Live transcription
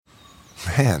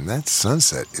Man, that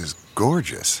sunset is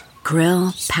gorgeous.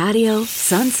 Grill, patio,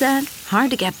 sunset.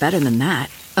 Hard to get better than that.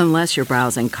 Unless you're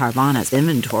browsing Carvana's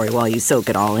inventory while you soak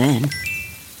it all in.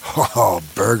 Oh,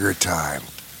 burger time.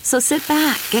 So sit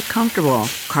back, get comfortable.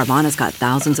 Carvana's got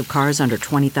thousands of cars under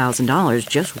 $20,000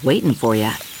 just waiting for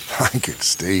you. I could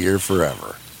stay here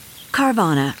forever.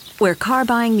 Carvana, where car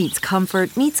buying meets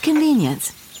comfort meets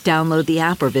convenience. Download the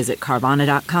app or visit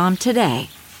Carvana.com today.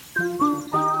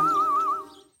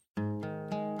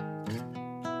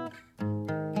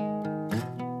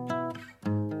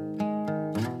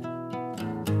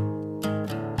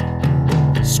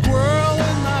 Squirrel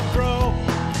in my fro,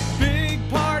 big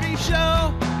party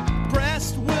show.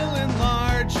 Breast will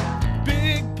enlarge,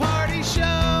 big party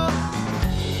show.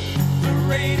 The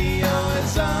radio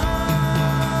is on.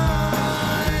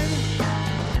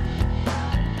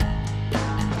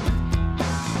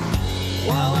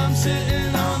 While I'm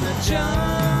sitting on the john.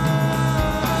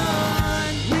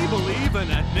 We believe in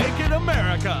a naked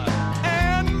America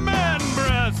and man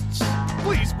breasts.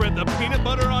 Please spread the peanut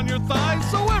butter on your thighs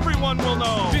so everyone will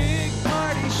know. Big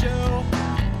party show.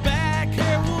 Back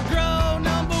hair will grow.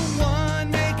 Number one,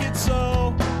 make it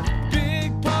so.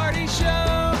 Big party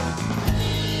show.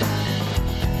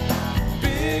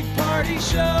 Big party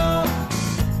show.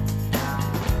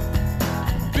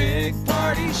 Big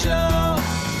party show.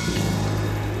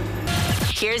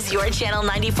 Here's your Channel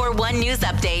 94.1 News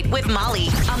Update with Molly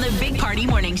on the Big Party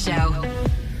Morning Show.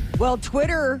 Well,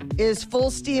 Twitter is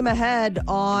full steam ahead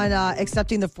on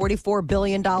accepting the $44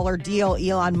 billion deal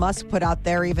Elon Musk put out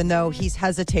there, even though he's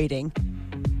hesitating.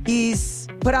 He's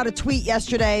put out a tweet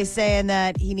yesterday saying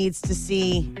that he needs to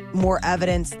see more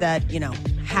evidence that,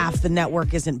 half the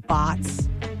network isn't bots.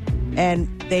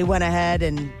 And they went ahead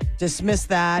and dismissed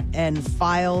that and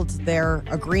filed their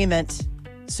agreement.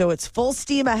 So it's full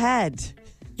steam ahead.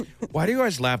 Why do you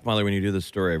guys laugh, Molly, when you do this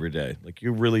story every day? Like,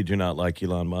 you really do not like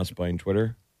Elon Musk buying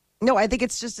Twitter? No, I think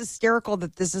it's just hysterical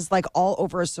that this is like all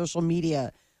over social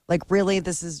media. Like, really,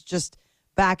 this is just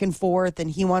back and forth, and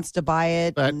he wants to buy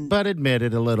it. But admit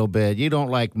it a little bit. You don't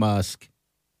like Musk.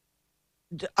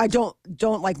 I don't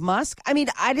like Musk. I mean,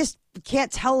 I just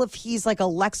can't tell if he's like a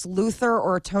Lex Luthor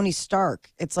or a Tony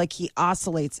Stark. It's like he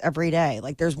oscillates every day.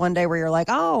 Like, there's one day where you're like,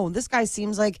 oh, this guy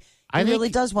seems like he really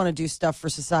does want to do stuff for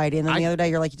society. And then the other day,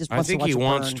 you're like, he just wants to watch I think he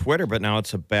wants burn. Twitter, but now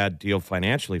it's a bad deal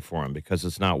financially for him because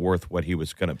it's not worth what he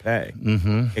was going to pay.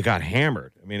 Mm-hmm. It got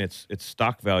hammered. I mean, its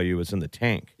stock value is in the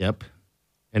tank. Yep.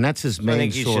 And that's his main I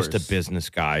think he's source. just a business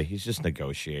guy. He's just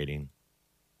negotiating.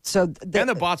 So and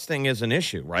the bots thing is an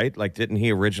issue, right? Like, didn't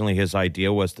he originally, his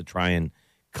idea was to try and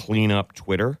clean up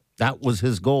Twitter? That was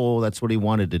his goal. That's what he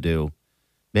wanted to do.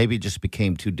 Maybe it just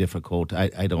became too difficult. I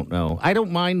don't know. I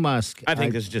don't mind Musk. I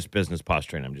think this is just business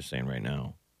posturing. I'm just saying right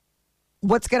now.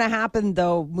 What's going to happen,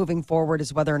 though, moving forward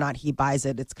is whether or not he buys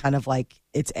it. It's kind of like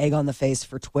it's egg on the face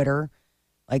for Twitter.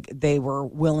 Like, they were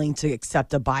willing to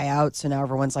accept a buyout. So now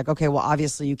everyone's like, okay, well,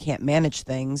 obviously you can't manage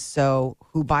things. So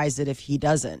who buys it if he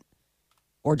doesn't?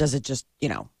 Or does it just,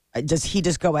 does he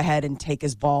just go ahead and take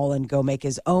his ball and go make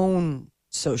his own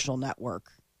social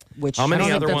network? Which How many I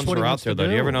don't other think ones that's what he are out wants there, to though? Do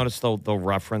you do. ever notice they'll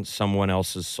reference someone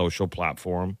else's social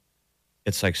platform?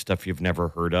 It's like stuff you've never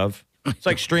heard of. It's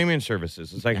like streaming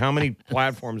services. It's like, how many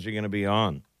platforms are you going to be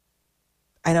on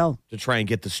I know. to try and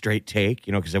get the straight take?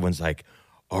 Because everyone's like,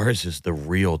 ours is the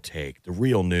real take, the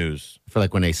real news. I feel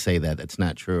like when they say that, that's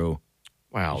not true.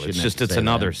 Wow, You it's shouldn't just, have to it's say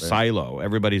another that, but- silo.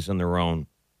 Everybody's in their own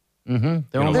Mm-hmm.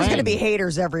 There's going to be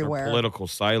haters their everywhere. political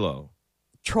silo.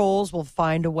 Trolls will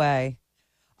find a way.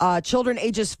 Children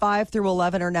ages 5 through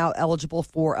 11 are now eligible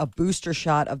for a booster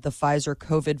shot of the Pfizer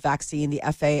COVID vaccine. The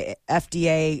FDA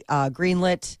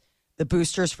greenlit the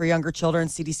boosters for younger children.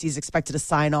 CDC is expected to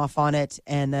sign off on it,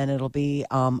 and then it'll be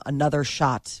another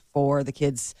shot for the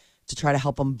kids to try to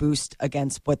help them boost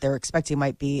against what they're expecting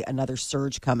might be another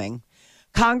surge coming.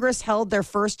 Congress held their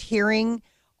first hearing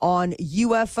on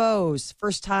UFOs,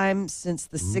 first time since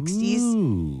the 60s.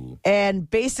 Ooh. And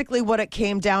basically what it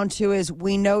came down to is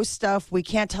we know stuff. We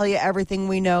can't tell you everything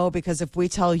we know because if we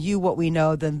tell you what we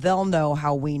know, then they'll know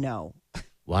how we know.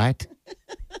 What?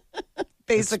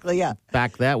 Basically, yeah.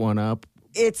 Back that one up.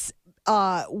 It's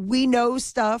we know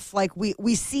stuff, like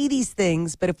we see these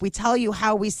things, but if we tell you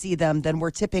how we see them, then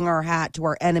we're tipping our hat to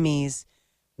our enemies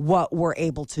what we're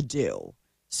able to do.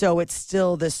 So it's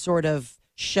still this sort of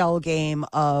shell game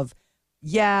of,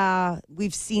 yeah,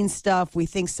 we've seen stuff. We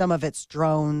think some of it's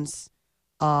drones.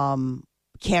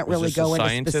 Can't really go into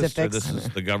scientists, specifics. Or this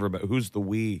is the government. Who's the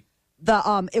we?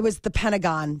 It was the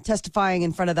Pentagon testifying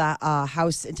in front of the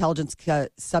House Intelligence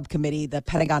Subcommittee. The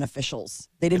Pentagon officials,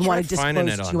 they didn't want to finding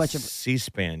disclose it too on much of.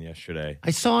 C-SPAN yesterday. I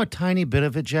saw a tiny bit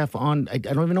of it, Jeff. On I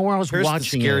don't even know where I was Here's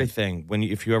watching the scary it. thing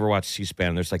if you ever watch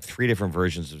C-SPAN, there's like 3 different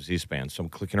versions of C-SPAN. So I'm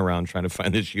clicking around trying to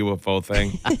find this UFO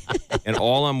thing, and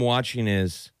all I'm watching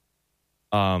is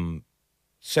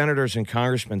senators and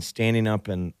congressmen standing up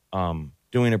and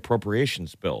doing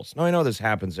appropriations bills. Now I know this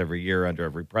happens every year under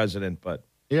every president, but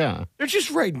Yeah. they're just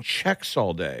writing checks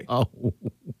all day. Oh.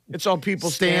 It's all people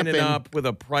Stamping. standing up with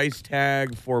a price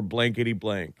tag for blankety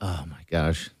blank. Oh my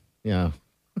gosh. Yeah.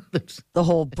 There's- The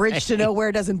whole bridge to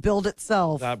nowhere doesn't build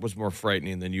itself. That was more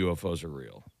frightening than UFOs are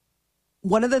real.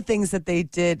 One of the things that they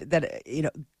did that,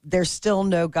 there's still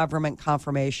no government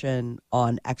confirmation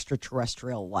on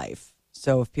extraterrestrial life.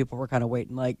 So if people were kind of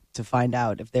waiting to find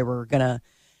out if they were going to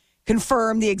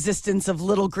confirm the existence of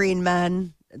little green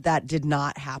men, that did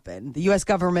not happen. The U.S.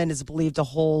 government is believed to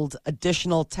hold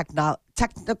additional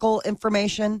technical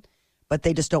information, but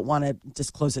they just don't want to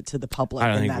disclose it to the public. I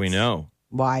don't and think we that's know.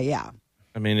 why. Yeah.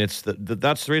 I mean, it's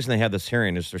that's the reason they had this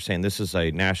hearing is they're saying this is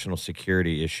a national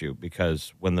security issue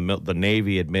because when the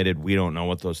Navy admitted we don't know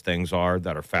what those things are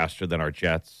that are faster than our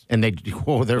jets, And they're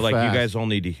they're like, fast. you guys all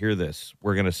need to hear this.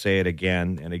 We're going to say it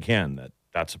again and again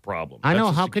that's a problem. I know.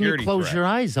 That's a How can you security close threat. your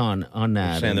eyes on They're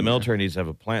that? saying the And- military needs to have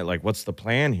a plan. Like, what's the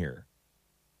plan here?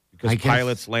 Because I guess-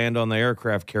 pilots land on the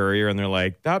aircraft carrier and they're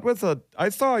like, I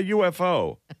saw a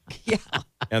UFO. Yeah.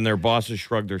 And their bosses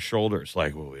shrug their shoulders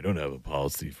like, well, we don't have a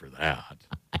policy for that.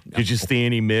 Did you see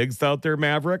any MiGs out there,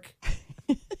 Maverick?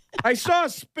 I saw a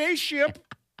spaceship.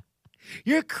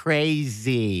 You're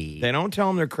crazy. They don't tell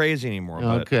them they're crazy anymore.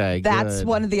 But Okay. That's good.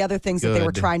 one of the other things that they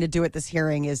were Good. trying to do at this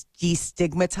hearing is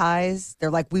destigmatize.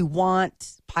 They're like, we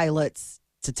want pilots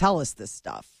to tell us this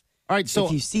stuff. All right. So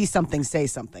if you see something, say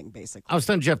something, basically. I was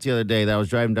telling Jeff the other day that I was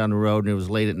driving down the road and it was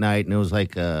late at night and it was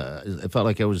like it felt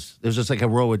like there was just like a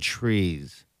row of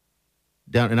trees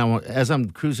down. And as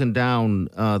I'm cruising down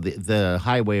the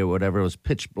highway or whatever, it was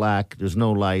pitch black. There's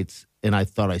no lights, and I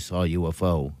thought I saw a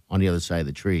UFO on the other side of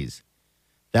the trees.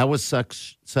 That was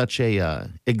such a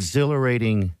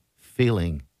exhilarating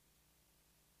feeling.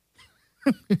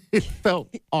 It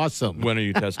felt awesome. when are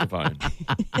you testifying?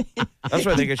 That's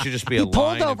why I think it should just be a He line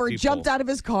pulled of over, people. jumped out of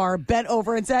his car, bent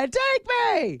over, and said, "Take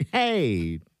me."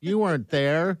 Hey, you weren't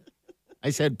there.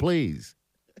 I said, please.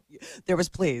 There was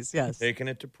please, yes. Taking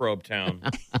it to Probe Town.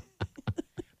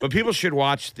 But people should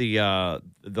watch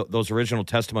those original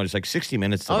testimonies, like 60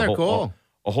 Minutes. To Oh, the they're whole, cool.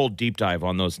 A whole deep dive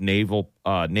on those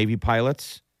Navy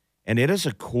pilots. And it is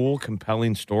a cool,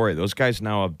 compelling story. Those guys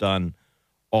now have done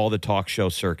all the talk show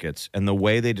circuits. And the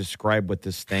way they describe what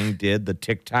this thing did, the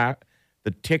Tic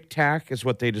Tac is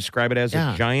what they describe it as,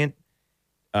 Yeah. a giant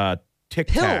Tic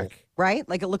Pill, Tac. right?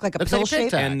 Like it looked like a Looks pill like a Tic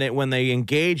shape. Tac. And when they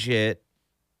engage it,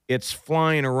 it's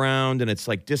flying around and it's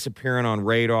like disappearing on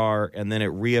radar, and then it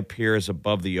reappears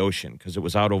above the ocean because it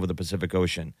was out over the Pacific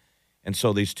Ocean. And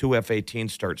so these two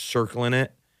F-18s start circling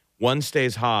it. One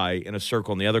stays high in a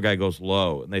circle, and the other guy goes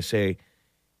low. And they say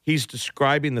he's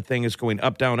describing the thing as going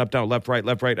up, down, left,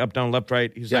 right, up, down, left,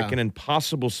 right. He's like Yeah. an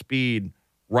impossible speed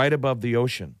right above the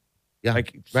ocean. Yeah,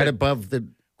 Like, right so- above the.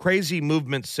 Crazy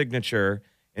movement signature,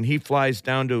 and he flies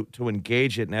down to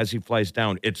engage it, and as he flies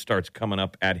down, it starts coming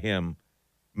up at him,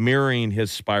 mirroring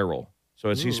his spiral. So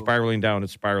as he's spiraling down,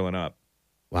 it's spiraling up.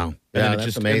 Wow. And Yeah, then it that's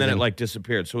just amazing. and then it like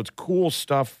disappeared. So it's cool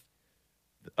stuff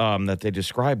that they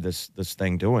describe this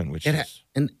thing doing, which is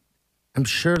And I'm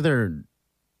sure their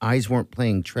eyes weren't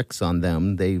playing tricks on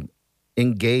them. They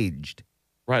engaged.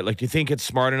 right. Like, do you think it's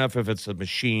smart enough if it's a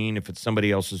machine, if it's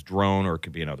somebody else's drone, or it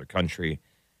could be another country,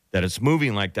 that it's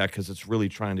moving like that because it's really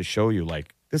trying to show you,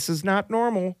 like, this is not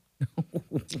normal.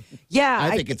 Yeah,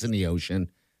 I think it's in the ocean.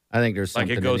 I think there's Like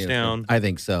something it goes in the ocean. down. I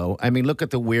think so. I mean, look at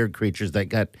the weird creatures that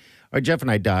got. Or Jeff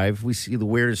and I dive. We see the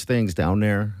weirdest things down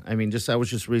there. I mean, I was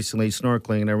just recently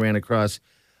snorkeling and I ran across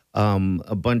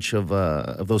a bunch of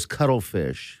those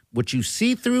cuttlefish, which you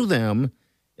see through them,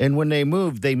 and when they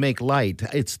move, they make light.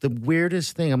 It's the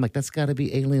weirdest thing. I'm like, that's got to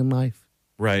be alien life.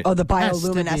 Right. Oh, the Has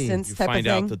to be. bioluminescence you type of find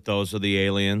thing. out that those are the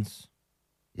aliens.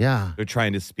 Yeah. They're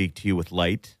trying to speak to you with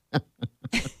light.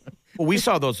 Well, we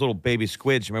saw those little baby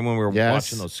squids. Remember when we were Yes.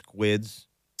 watching those squids?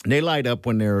 They light up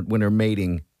when they're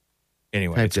mating.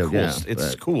 Anyway, Type it's of- cool. yeah,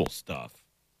 It's but- cool stuff.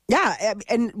 Yeah,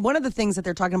 and one of the things that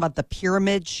they're talking about, the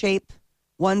pyramid shape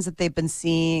ones that they've been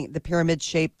seeing, the pyramid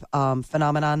shape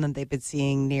phenomenon that they've been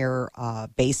seeing near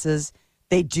bases,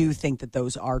 they do think that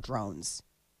those are drones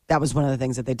That was one of the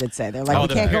things that they did say. They're like, we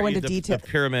the can't go pyra- into the- detail. The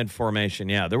pyramid formation,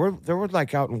 yeah. There were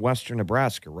like out in western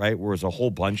Nebraska, right? Where was a whole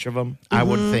bunch of them. I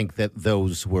would think that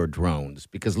those were drones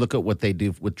because look at what they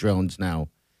do with drones now.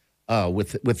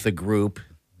 With the group,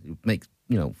 make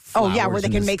Oh, yeah, flowers where they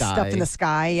in can the make stuff in the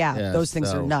sky. Yeah, Yeah, those things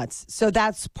are so- nuts. So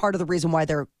that's part of the reason why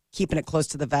they're keeping it close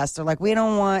to the vest. They're like, we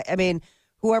don't want, I mean,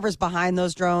 whoever's behind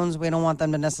those drones, we don't want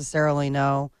them to necessarily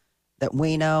know that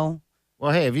we know.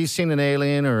 Well, hey, have you seen an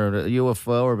alien or a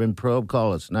UFO or been probed?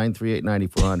 Call us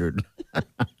 938-9400.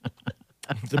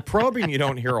 The probing, you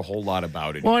don't hear a whole lot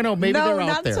about it. Well, I know maybe no, they're out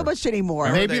not there. so much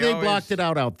anymore. Maybe They they always- blocked it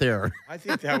out there. I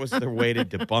think that was their way to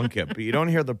debunk it, but you don't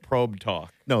hear the probe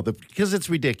talk. No, because it's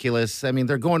ridiculous. I mean,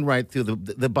 they're going right through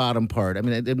the bottom part. I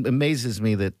mean, it amazes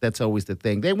me that that's always the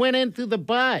thing. They went in through the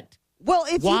butt. Well,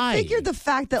 if Why? you figure the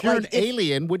fact that, If you're like, an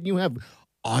alien, wouldn't you have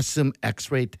awesome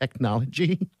X-ray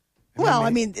technology? well, I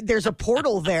mean, there's a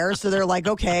portal there, so they're like,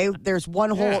 okay, there's one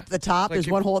hole at the top, It's like there's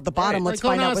if- one hole at the bottom. right, Let's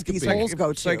like find out what these colonoscopy. holes go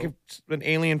It's to. like if an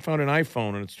alien found an iPhone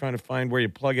and it's trying to find where you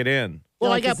plug it in. Well,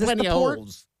 like, I got is this plenty the of port?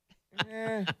 holes.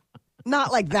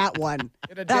 Not like that one.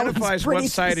 It That one's identifies pretty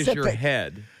what side is your specific.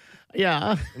 head.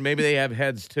 Yeah. And maybe they have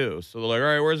heads too. So they're like, all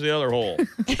right, where's the other hole?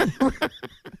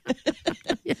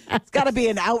 It's got to be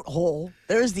an out hole.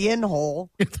 There's the in hole.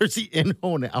 There's the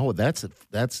in-hole. Oh, that's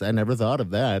I never thought of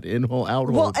that. In-hole,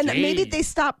 out-hole. Well, and maybe Gee. they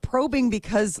stopped probing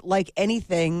because, like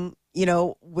anything,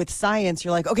 with science,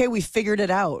 you're like, okay, we figured it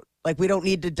out. Like, we don't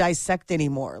need to dissect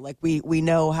anymore. Like, we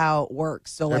know how it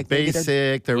works. So, They're like, maybe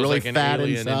basic. They're It was really like an fat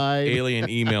alien, inside. Alien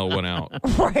email went out.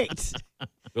 right.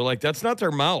 They're like, that's not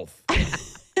their mouth.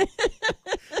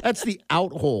 That's the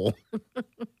out-hole.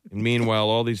 And meanwhile,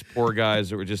 all these poor guys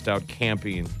that were just out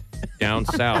camping down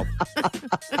south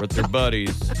with their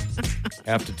buddies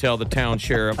have to tell the town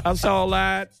sheriff, I saw a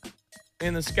light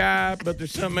in the sky, but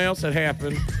there's something else that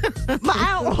happened. My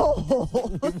out hole.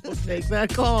 We'll take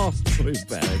that call. Wait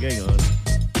back. Hang on.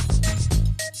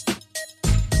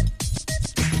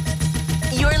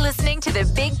 You're listening to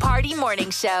the Big Party Morning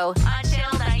Show on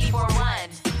Channel 94.1.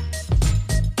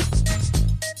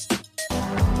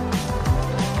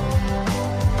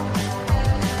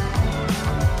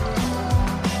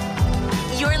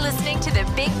 You're listening to the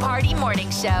Big Party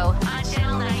Morning Show on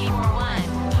Channel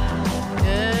 94.1.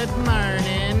 Good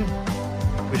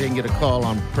morning. We didn't get a call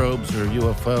on probes or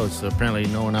UFOs, so apparently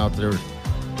no one out there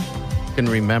can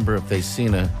remember if they've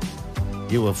seen a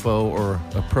UFO or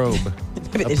a probe.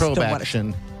 Maybe they A just probe don't wanna-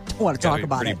 action. Don't want to Gotta talk be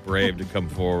about pretty it. brave to come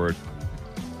forward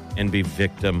and be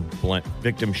victim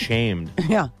shamed.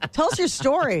 Yeah. Tell us your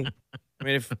story. I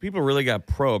mean, if people really got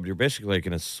probed, you're basically like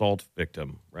an assault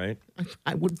victim, right?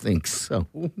 I would think so,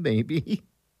 maybe.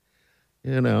 I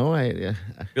You're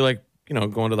like,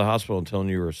 going to the hospital and telling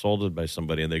you were assaulted by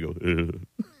somebody, and they go,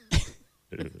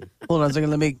 Hold on a second.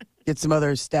 Let me get some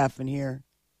other staff in here.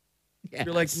 you're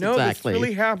like, Yes, no, exactly. this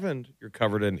really happened. You're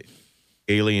covered in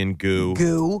alien goo.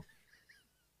 Goo.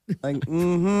 Like,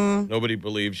 mm-hmm. Nobody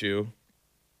believes you.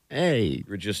 Hey,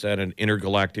 You're just at an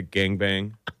intergalactic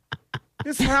gangbang.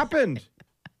 This happened.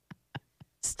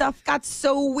 Stuff got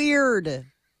so weird.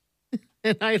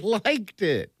 and I liked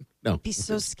it. No, Be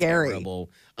so scary.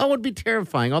 terrible. Oh, it would be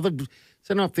terrifying. All the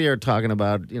sitting off the air talking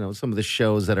about some of the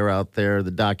shows that are out there,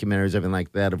 the documentaries, everything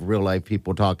like that of real life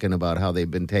people talking about how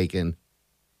they've been taken,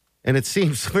 and it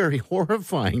seems very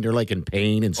horrifying. They're like in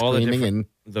pain and All the screaming,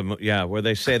 different, where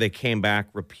they say they came back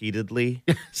repeatedly.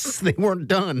 and they weren't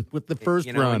done with the first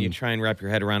When run. you try and wrap your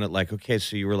head around it, like, okay,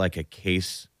 so you were like a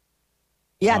case.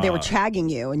 Yeah, they were tagging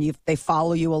you, and they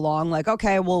follow you along. Like,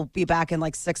 okay, we'll be back in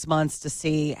like 6 months to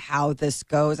see how this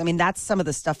goes. I mean, that's some of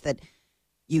the stuff that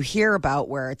you hear about,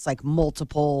 where it's like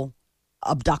multiple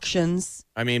abductions.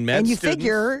 I mean, med And you students-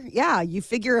 figure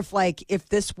if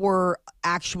this were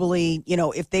actually,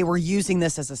 if they were using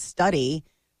this as a study,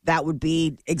 that would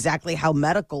be exactly how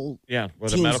medical. Yeah, where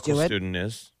the teams medical do it. student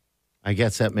is. I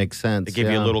guess that makes sense. They give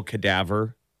you yeah. a little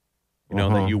cadaver,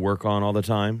 that you work on all the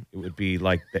time. It would be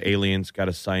like the aliens got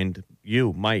assigned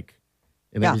you, Mike.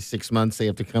 and Yeah. every 6 months they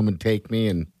have to come and take me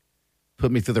and put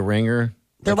me through the ringer.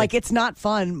 They're like, it's not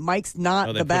fun. Mike's not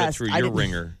No, they the put best. it through I your didn't-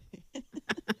 ringer.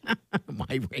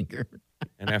 My ringer.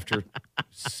 And after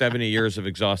 70 years of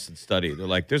exhausted study, they're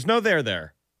like, there's no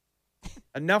there.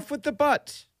 Enough with the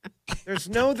butt. There's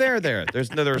no there.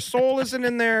 Their soul isn't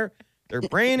in there. Their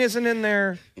brain isn't in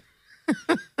there.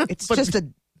 It's just a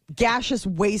gaseous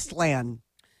wasteland.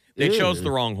 They Ew. chose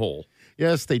the wrong hole.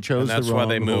 Yes, they chose And that's the why wrong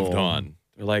they moved hole. on.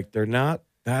 They're like, they're not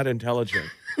that intelligent.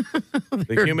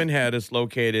 The human head is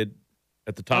located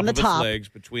at the top On the of its top. legs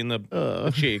between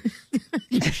the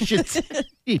cheeks.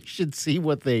 You should see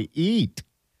what they eat.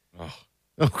 Oh.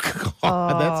 Oh,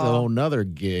 God. That's a whole nother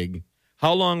gig.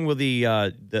 How long will the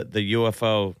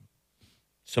UFO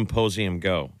symposium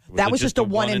go? That was just a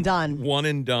one and done. One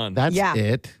and done. That's Yeah.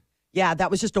 it. Yeah,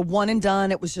 that was just a one and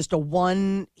done. It was just a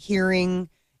one hearing,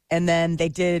 and then they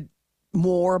did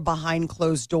more behind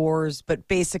closed doors. But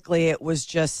basically, it was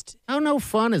just. How no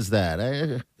fun is that?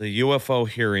 The UFO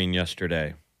hearing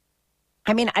yesterday.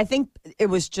 I mean, I think it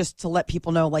was just to let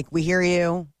people know, like, we hear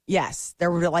you. Yes, there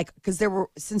were because there were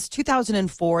since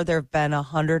 2004, there have been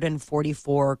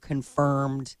 144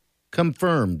 confirmed,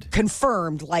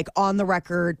 like on the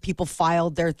record. People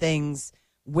filed their things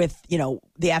with,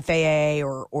 the FAA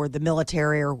or the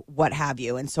military or what have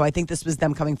you. And so I think this was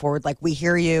them coming forward, like, we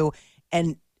hear you,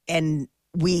 and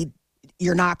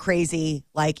you're not crazy.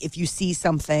 Like, if you see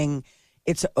something,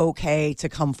 it's okay to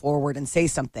come forward and say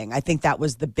something. I think that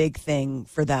was the big thing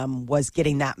for them, was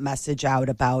getting that message out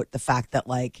about the fact that,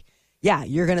 like, yeah,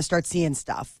 you're going to start seeing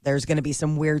stuff. There's going to be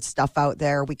some weird stuff out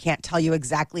there. We can't tell you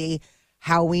exactly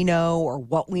how we know or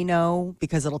what we know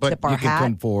because it'll tip our you can hat.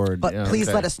 come forward. But Yeah, please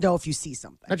okay. let us know if you see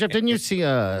something. Now, Jeff, didn't you see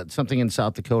something in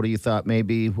South Dakota you thought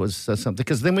maybe was something?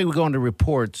 Because then we would go into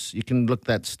reports. You can look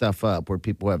that stuff up where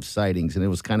people have sightings, and it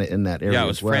was kind of in that area. Yeah, it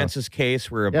was as well. Francis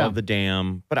Case. We're above Yeah. the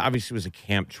dam. But obviously, it was a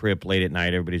camp trip late at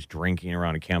night. Everybody's drinking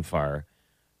around a campfire.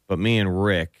 But me and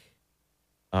Rick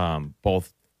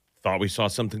both thought we saw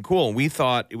something cool. And we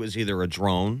thought it was either a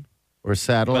drone. Or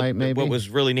satellite, But maybe? what was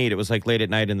really neat, it was like late at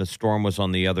night, and the storm was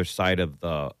on the other side of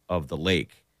the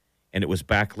lake, and it was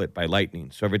backlit by lightning.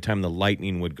 So every time the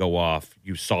lightning would go off,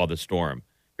 you saw the storm.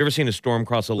 You ever seen a storm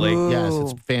cross a lake? Yes,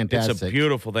 it's fantastic. It's a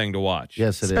beautiful thing to watch.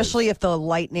 Yes, it is. Especially if the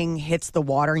lightning hits the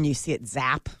water and you see it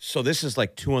zap. So this is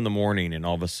like 2 a.m, and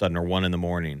all of a sudden, or 1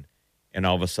 a.m, and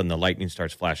all of a sudden the lightning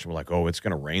starts flashing. We're like, oh, it's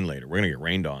going to rain later. We're going to get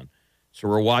rained on. So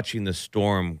we're watching the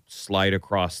storm slide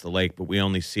across the lake, but we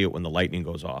only see it when the lightning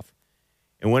goes off.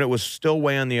 And when it was still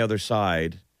way on the other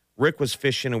side, Rick was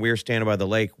fishing and we were standing by the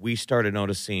lake. We started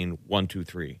noticing 1, 2,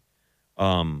 3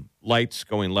 lights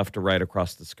going left to right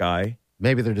across the sky.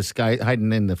 Maybe they're just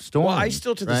hiding in the storm. Well, I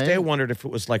still to this right? day wondered if it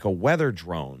was like a weather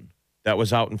drone that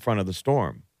was out in front of the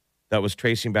storm that was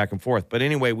tracing back and forth. But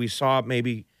anyway, we saw it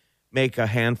maybe make a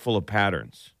handful of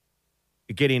patterns,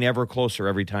 getting ever closer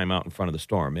every time out in front of the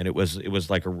storm. And it was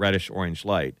like a reddish orange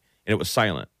light, and it was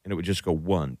silent, and it would just go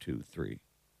 1, 2, 3.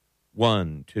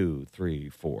 1, 2, 3,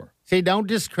 4. See, don't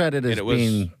discredit it as And it was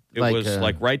being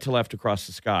like right to left across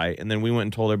the sky. And then we went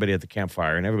and told everybody at the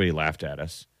campfire, and everybody laughed at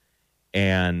us.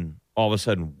 And all of a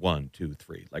sudden, 1, 2,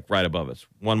 3, like right above us.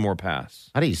 One more pass.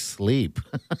 How do you sleep?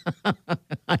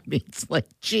 I mean, it's like,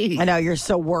 geez. I know, you're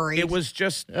so worried. It was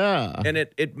just, Yeah. and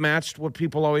it matched what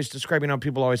people always describe. You know,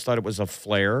 people always thought it was a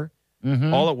flare.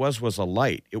 Mm-hmm. All it was a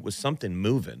light. It was something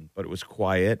moving, but it was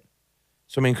quiet.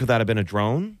 So, I mean, could that have been a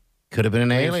drone? Could have been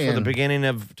an I mean, alien. For the beginning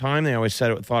of time, they always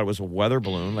thought it was a weather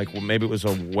balloon. Like, well, maybe it was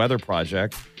a weather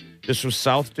project. This was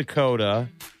South Dakota.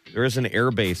 There is an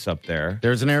air base up there.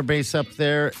 There's an air base up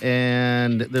there,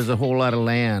 and there's a whole lot of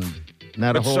land,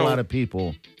 not a But whole so- lot of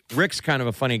people. Rick's kind of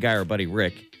a funny guy, our buddy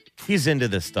Rick. He's into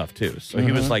this stuff too. So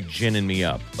he was like ginning me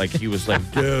up. Like he was like,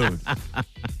 dude.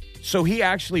 So he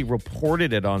actually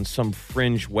reported it on some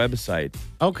fringe website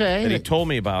Okay. that he told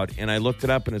me about. And I looked it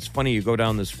up, and it's funny. You go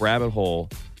down this rabbit hole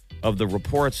of the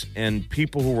reports, and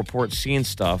people who report seeing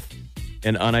stuff,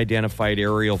 an unidentified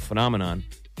aerial phenomenon.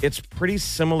 It's pretty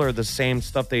similar, the same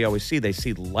stuff they always see. They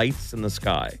see lights in the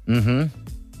sky. Mm-hmm.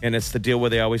 And it's the deal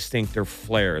where they always think they're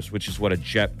flares, which is what a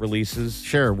jet releases.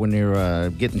 Sure, when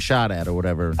you're getting shot at or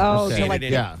whatever. Oh, Okay. so like-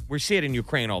 yeah. We see it in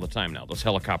Ukraine all the time now. Those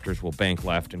helicopters will bank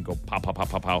left and go pop, pop, pop,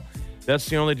 pop, pop. That's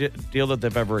the only deal that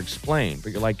they've ever explained.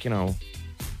 But you're like,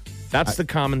 that's the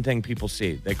common thing people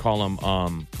see. They call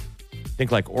them,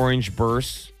 think like orange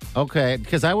bursts Okay,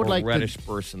 because I would or like reddish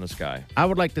bursts in the sky. I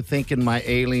would like to think in my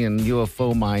alien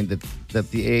UFO mind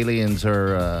that the aliens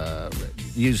are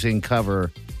using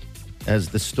cover as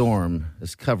the storm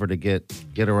as cover to get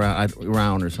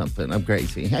around or something. I'm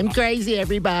crazy. I'm crazy,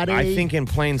 everybody. I think in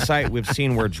plain sight, we've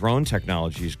seen where drone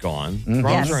technology's gone. Drones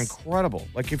Yes. are incredible.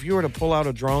 Like if you were to pull out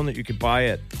a drone that you could buy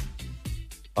at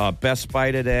Best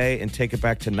Buy today and take it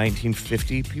back to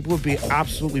 1950, people would be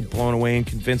absolutely blown away and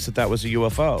convinced that that was a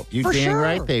UFO. You For dang sure.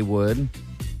 right they would.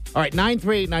 All right,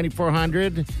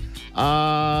 938-9400.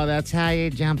 That's how you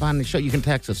jump on the show. You can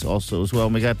text us also as well.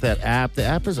 And we got that app. The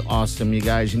app is awesome, you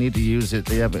guys. You need to use it.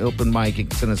 They have an open mic. You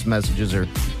can send us messages or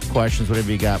questions,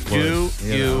 whatever you got for Do us.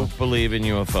 you know. believe in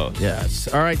UFOs? Yes.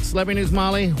 All right, Celebrity News,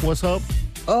 Molly. What's up?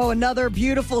 Oh, another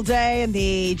beautiful day in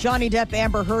the Johnny Depp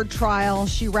Amber Heard trial.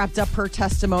 She wrapped up her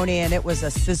testimony, and it was a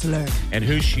sizzler. And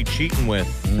who's she cheating with?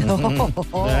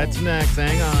 That's next.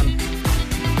 Hang on.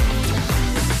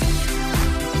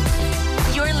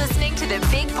 You're listening to the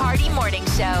Big Party Morning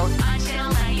Show on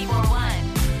Channel 94.1.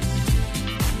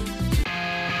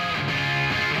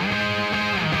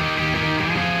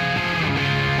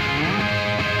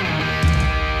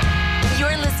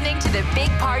 You're listening to the Big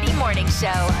Party Morning Show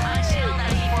on Channel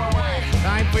 94.1.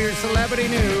 Time for your celebrity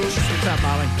news. What's up,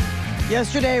 Molly?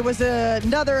 Yesterday was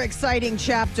another exciting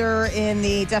chapter in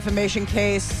the defamation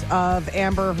case of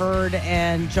Amber Heard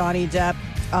and Johnny Depp.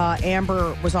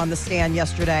 Amber was on the stand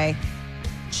yesterday.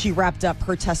 She wrapped up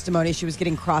her testimony. She was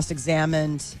getting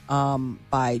cross-examined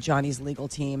by Johnny's legal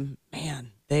team.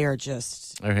 Man, they are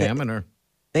just... They're hamming her.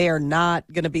 They are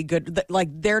not going to be good. Like,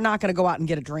 they're not going to go out and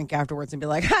get a drink afterwards and be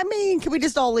like, I mean, can we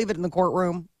just all leave it in the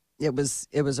courtroom? It was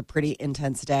a pretty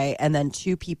intense day. And then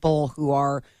two people who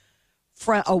are...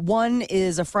 one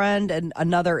is a friend and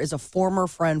another is a former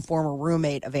friend, former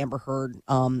roommate of Amber Heard,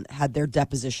 had their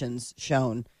depositions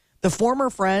shown. The former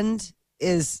friend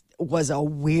was a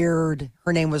weird,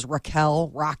 her name was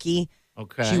Rocky.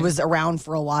 Okay. She was around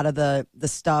for a lot of the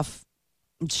stuff.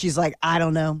 She's like, I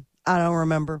don't know. I don't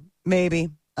remember. Maybe.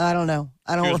 I don't know.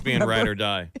 I don't She was remember. being ride or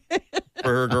die for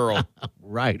her girl.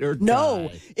 Right or No,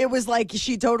 die. it was like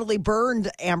she totally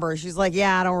burned Amber. She's like,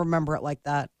 yeah, I don't remember it like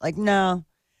that. Like, no.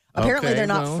 Apparently, Okay, they're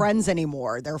not well. friends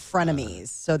anymore. They're frenemies.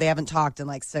 So they haven't talked in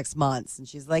like 6 months. And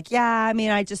she's like, yeah, I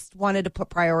mean, I just wanted to put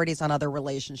priorities on other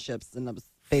relationships. And I was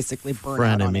basically burned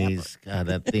out on Amber. Frenemies. God,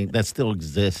 that thing, that still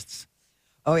exists.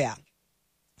 Oh, yeah.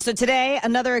 So today,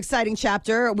 another exciting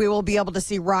chapter. We will be able to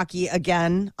see Rocky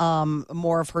again.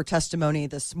 More of her testimony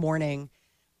this morning.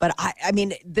 But I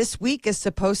mean, this week is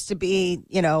supposed to be,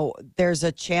 there's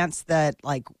a chance that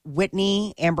like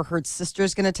Whitney, Amber Heard's sister,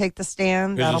 is going to take the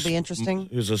stand. That'll be interesting.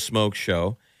 It was a smoke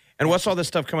show. And what's all this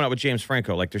stuff coming out with James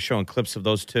Franco? Like they're showing clips of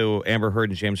those two, Amber Heard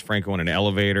and James Franco, in an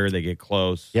elevator. They get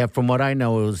close. Yeah, from what I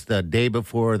know, it was the day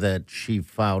before that she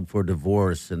filed for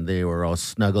divorce, and they were all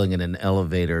snuggling in an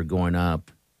elevator going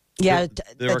up. Yeah,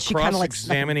 They were that she kind of like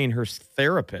cross-examining her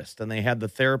therapist, and they had the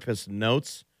therapist's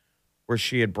notes where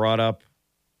she had brought up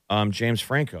James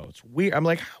Franco. It's weird. I'm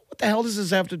like, what the hell does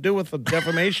this have to do with a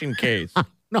defamation case?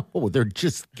 No, they're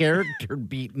just character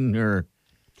beating her.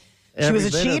 She was Every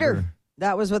a bit of cheater. her.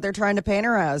 That was what they're trying to paint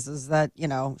her as, is that,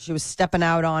 she was stepping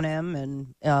out on him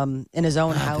and in his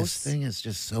own God, house. this thing is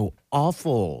just so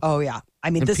awful. Oh, yeah. I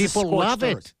mean, and this people is scorched love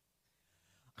it. earth.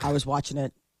 I was watching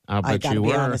it. I'll I bet gotta you be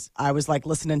were. honest. I was like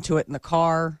listening to it in the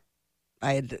car.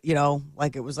 I had,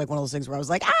 like it was like one of those things where I was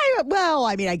like,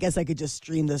 I guess I could just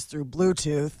stream this through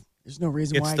Bluetooth. There's no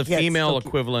reason why It's I the can't female still keep-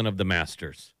 equivalent of the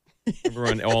Masters.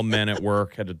 Everyone, all men at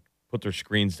work had to put their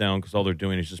screens down because all they're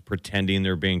doing is just pretending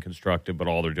they're being constructive, but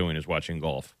all they're doing is watching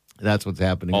golf. That's what's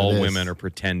happening. All with this. women are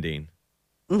pretending.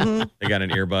 Mm-hmm. They got an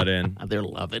earbud in. They're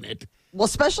loving it. Well,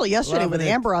 especially yesterday Loving with it.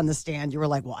 Amber on the stand, you were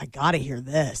like, well, I got to hear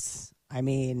this. I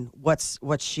mean, what's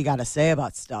she got to say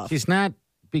about stuff? She's not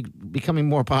becoming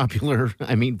more popular.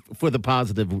 I mean, for the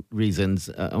positive reasons.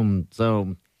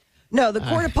 So No, the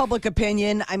court of public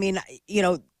opinion, I mean,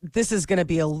 this is going to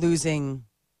be a losing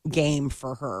game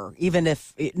for her. Even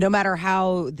if, no matter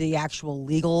how the actual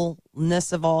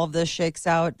legalness of all of this shakes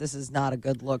out, this is not a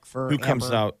good look for Who comes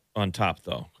Amber. out on top,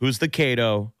 though? Who's the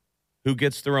Cato? Who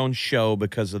gets their own show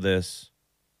because of this?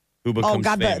 Who becomes Oh,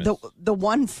 God, famous? the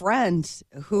one friend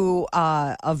who,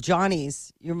 of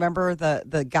Johnny's, you remember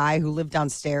the guy who lived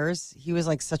downstairs? He was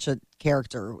like such a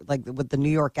character, like with the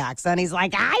New York accent. He's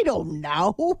like, I don't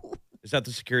know. Is that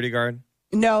the security guard?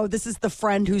 No, this is the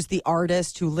friend who's the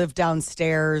artist who lived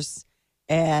downstairs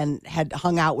and had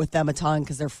hung out with them a ton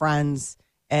because they're friends.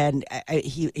 And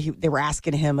they were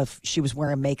asking him if she was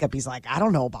wearing makeup. He's like, I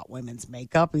don't know about women's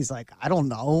makeup. He's like, I don't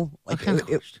know. Like,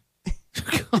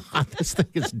 God, this thing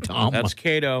is dumb. That's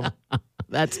Cato.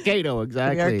 That's Cato,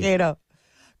 exactly. Cato.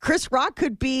 Chris Rock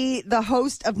could be the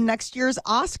host of next year's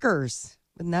Oscars.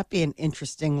 Wouldn't that be an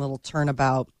interesting little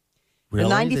turnabout? Really?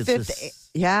 The This 95th, is-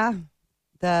 yeah,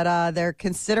 that they're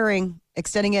considering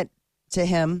extending it to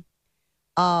him.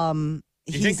 You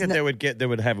think that they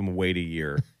would have him wait a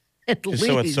year? At Just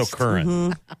so it's so least.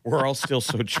 current. We're all still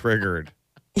so triggered.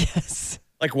 Yes.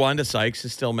 Like Wanda Sykes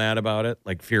is still mad about it,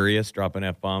 like furious, dropping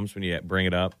F-bombs when you bring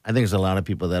it up. I think there's a lot of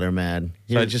people that are mad.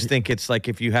 So I just think it's like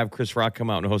if you have Chris Rock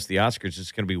come out and host the Oscars,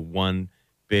 it's going to be one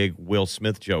big Will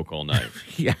Smith joke all night.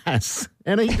 Yes.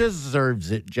 And he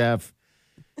deserves it, Jeff.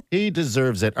 He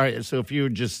deserves it. All right, so if you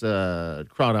just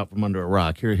crawled out from under a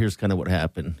rock, here's kind of what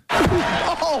happened.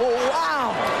 Oh,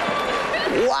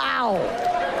 wow.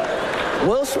 Wow.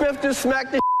 Will Smith just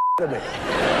smacked the out of me.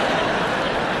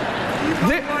 Keep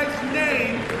my wife's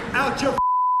name out your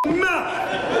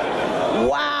mouth.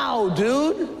 Wow,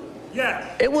 dude.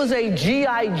 Yes. It was a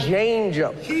G.I. Jane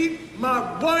jump. Keep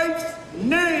my wife's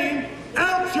name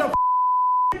out your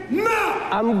No!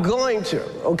 I'm going to,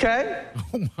 okay?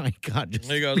 Oh my God! Just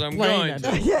He goes, I'm playing going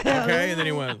that. to. Okay, and then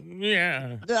he went,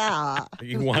 yeah. Ah.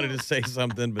 He wanted to say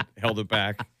something, but held it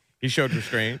back. He showed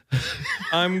restraint.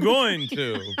 I'm going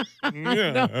to.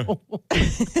 Yeah.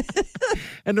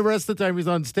 And the rest of the time he's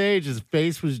on stage, his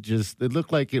face was it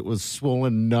looked like it was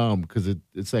swollen numb because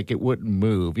it's like it wouldn't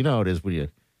move. You know how it is when you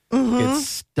get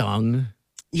stung.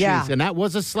 Yeah. Jeez, and that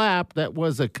was a slap. That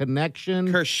was a connection.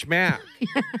 Kerschmack.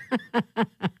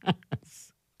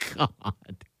 God.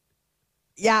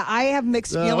 Yeah, I have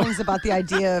mixed feelings about the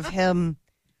idea of him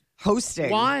hosting.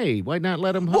 Why? Why not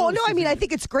let him host? Well, no, I mean, I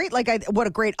think it's great. Like, what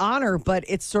a great honor, but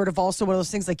it's sort of also one of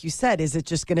those things, like you said, is it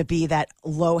just going to be that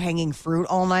low-hanging fruit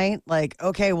all night? Like,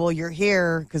 okay, well, you're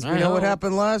here because we know what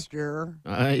happened last year.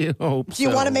 I hope Do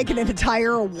you want to make an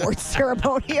entire award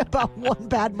ceremony about one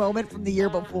bad moment from the year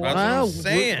before? That's what I'm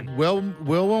saying. Will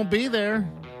won't be there.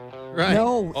 Right.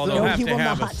 No, Oh, they'll no, have he to will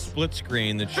have not. a split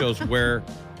screen that shows where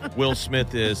Will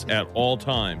Smith is at all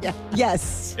times. Yeah.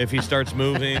 Yes. If he starts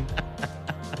moving,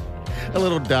 A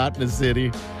little dot in the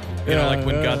city. you know, like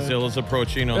when Godzilla's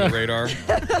approaching on the radar,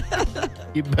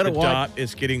 You better the watch. dot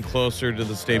is getting closer to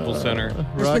the Staples Center.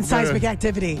 There's been seismic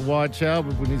activity. Watch out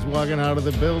when he's walking out of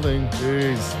the building.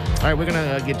 Jeez. All right, we're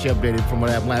going to get you updated from what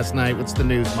happened last night. What's the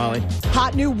news, Molly?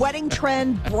 Hot new wedding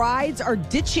trend. Brides are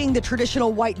ditching the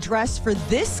traditional white dress for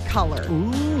this color.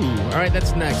 Ooh. All right,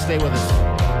 that's next. Stay with us.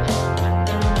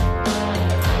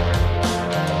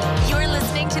 You're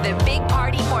listening to the Big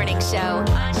Party Morning Show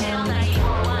on Channel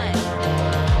 941.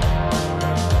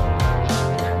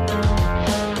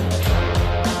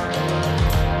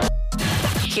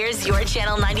 Here's your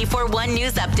Channel 941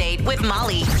 news update with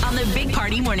Molly on the Big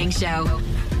Party Morning Show.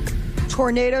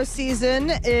 Tornado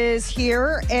season is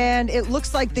here, and it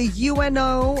looks like the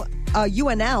UNL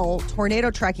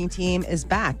tornado tracking team is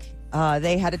back.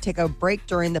 They had to take a break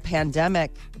during the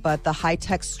pandemic, but the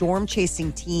high-tech storm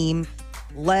chasing team,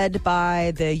 led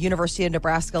by the University of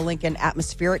Nebraska-Lincoln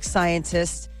atmospheric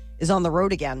scientist, is on the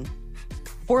road again.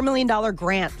 $4 million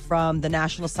grant from the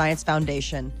National Science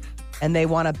Foundation, and they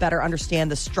want to better understand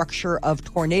the structure of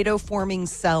tornado-forming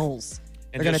cells.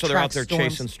 And They're just so gonna they're out track there storms.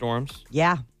 chasing storms.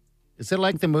 Yeah. Is it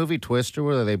like the movie Twister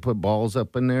where they put balls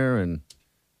up in there? And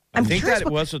I think curious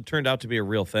that it turned out to be a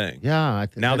real thing. yeah, I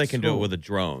think Now they that's can do it cool. with a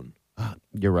drone.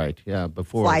 You're right. Yeah,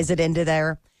 before. Flies it into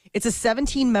there. It's a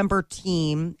 17-member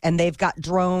team, and they've got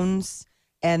drones,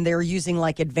 and they're using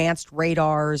like advanced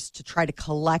radars to try to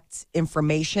collect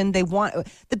information.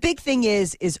 The big thing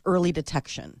is early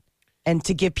detection, and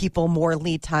to give people more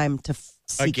lead time to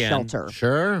seek Again. shelter.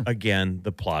 Sure. Again,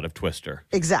 the plot of Twister.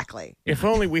 Exactly. If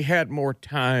only we had more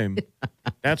time.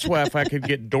 That's why if I could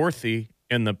get Dorothy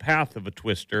in the path of a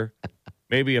twister,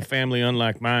 maybe a family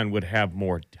unlike mine would have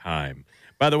more time.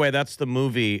 By the way, that's the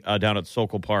movie down at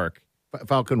Sokol Park.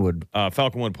 Falconwood.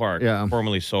 Falconwood Park, Yeah.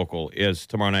 formerly Sokol, is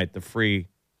tomorrow night the free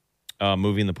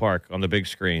movie in the park on the big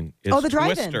screen. Is Oh, the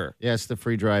drive-in. Twister. Yes, the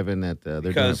free drive-in that they're doing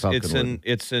at Because Falconwood.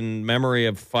 it's in memory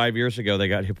of 5 years ago they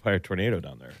got hit by a tornado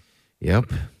down there.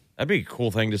 Yep. That'd be a cool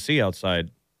thing to see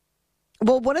outside.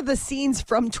 Well, one of the scenes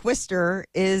from Twister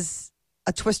is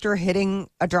a twister hitting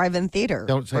a drive-in theater.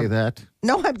 Don't say that.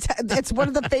 No, it's one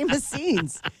of the famous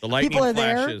scenes. The lightning People are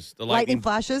flashes. there. The lightning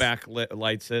flashes.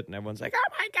 lights it, and everyone's like, "Oh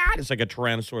my god!" It's like a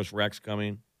Tyrannosaurus Rex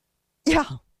coming. Yeah.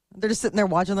 They're just sitting there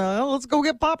watching. They're like, oh, let's go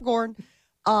get popcorn.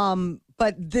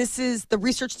 But the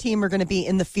research team are going to be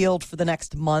in the field for the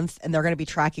next month, and they're going to be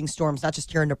tracking storms, not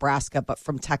just here in Nebraska, but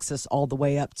from Texas all the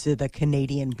way up to the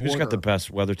Canadian border. Who's got the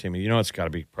best weather team? You know, it's got to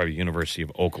be probably University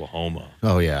of Oklahoma.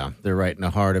 Oh, yeah. They're right in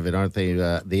the heart of it, aren't they?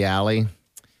 The alley.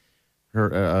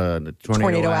 The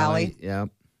Tornado Alley. Yeah.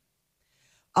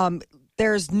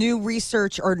 There's new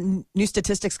research or new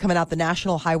statistics coming out. The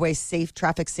National Highway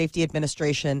Traffic Safety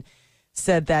Administration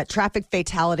said that traffic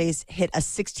fatalities hit a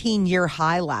 16-year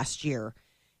high last year.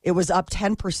 It was up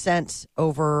 10%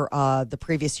 over the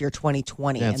previous year,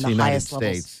 2020, That's and the United highest States.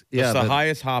 levels. Yeah, it's the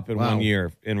highest hop in wow. 1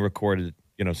 year in recorded,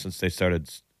 since they started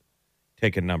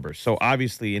taking numbers. So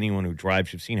obviously anyone who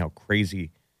drives, you've seen how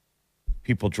crazy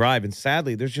people drive. And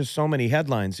sadly, there's just so many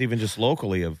headlines, even just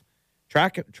locally, of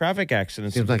traffic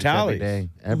accidents Seems and like every fatalities. day.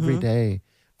 Every day.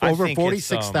 I Over think it's,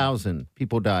 46,000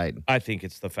 people died. I think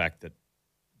it's the fact that,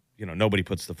 nobody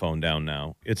puts the phone down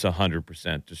now. It's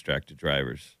 100% distracted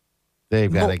drivers.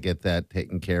 They've got to get that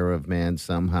taken care of, man,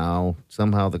 somehow.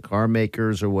 Somehow the car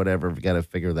makers or whatever have got to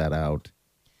figure that out.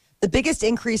 The biggest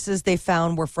increases they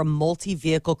found were from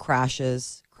multi-vehicle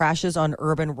crashes on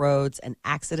urban roads, and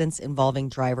accidents involving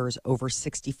drivers over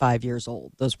 65 years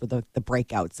old. Those were the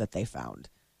breakouts that they found.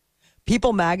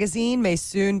 People magazine may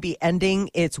soon be ending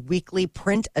its weekly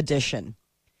print edition.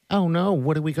 oh no,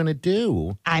 what are we going to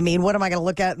do? I mean, what am I going to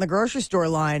look at in the grocery store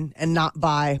line and not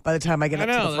buy by the time I get I up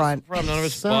know. to the That's front? the problem. None of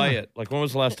us buy it. Like, when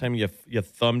was the last time you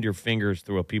thumbed your fingers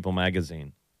through a People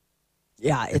magazine?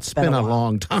 Yeah, It's been a while.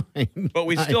 long time. But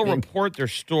we I still think. report their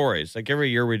stories. Like, every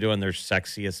year we're doing their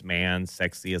sexiest man,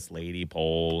 sexiest lady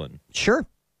poll. And Sure.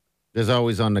 There's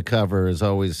always on the cover. It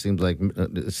always seems like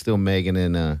it's still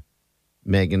Meghan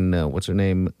and what's her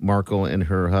name? Markle and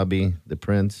her hubby, the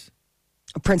prince.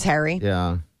 Prince Harry.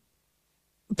 Yeah.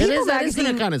 People It is magazine.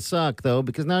 going to kind of suck, though,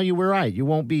 because now you were right. You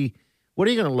won't be. What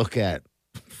are you going to look at?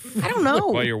 I don't know.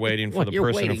 while you're waiting for While the you're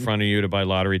person in waiting. front of you to buy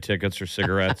lottery tickets or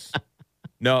cigarettes.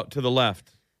 No, to the left.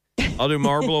 I'll do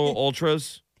Marlboro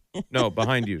Ultras. No,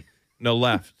 behind you. No,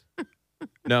 left.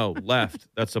 No, left.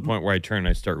 That's the point where I turn and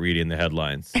I start reading the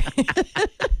headlines.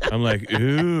 I'm like,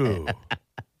 ooh.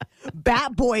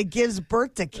 Bat Boy gives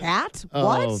birth to cat.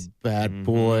 What? Oh, bad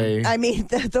boy. I mean,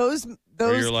 those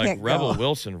Where you're like, can't Rebel go.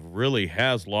 Wilson really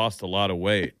has lost a lot of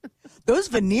weight. Those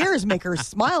veneers make her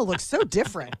smile look so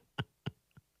different.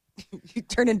 You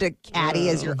turn into Caddy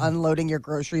as you're unloading your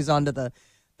groceries onto the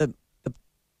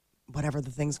whatever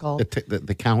the thing's called.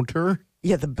 The counter?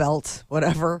 Yeah, the belt,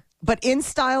 whatever. But In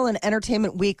Style and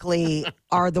Entertainment Weekly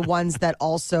are the ones that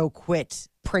also quit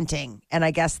printing. And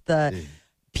I guess the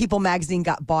People magazine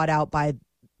got bought out by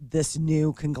this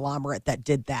new conglomerate that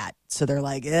did that. So they're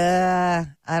like, I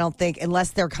don't think,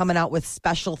 unless they're coming out with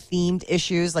special themed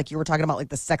issues, like you were talking about, like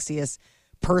the sexiest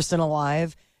person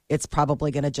alive, it's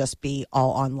probably going to just be all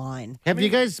online. Have you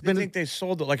guys I been? think they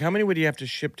sold it. Like, how many would you have to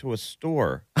ship to a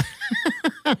store?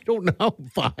 I don't know.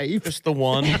 5. Just the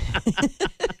one?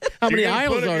 How many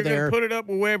aisles are there? Put it up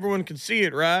where everyone can see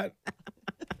it, right?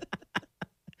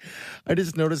 I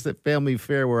just noticed at Family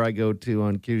Fair, where I go to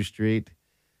on Q Street,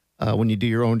 when you do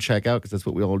your own checkout, because that's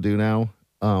what we all do now,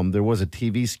 there was a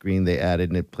TV screen they added,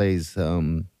 and it plays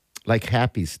like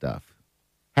happy stuff,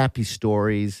 happy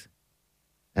stories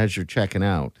as you're checking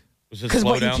out. Was it Because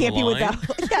slow what you down can't the be line?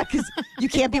 without, yeah, because you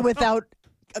can't be without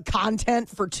content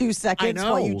for 2 seconds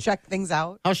while you know. check things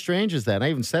out. How strange is that? I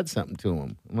even said something to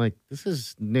him. I'm like, this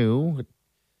is new.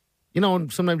 You know,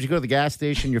 sometimes you go to the gas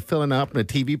station, you're filling up, and a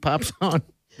TV pops on.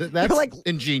 That's You're like-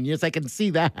 ingenious. I can see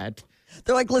that.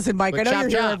 They're like, listen, Mike, But I know chop, you're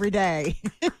here chop. every day.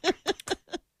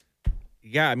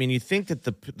 Yeah, I mean, you think that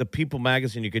the People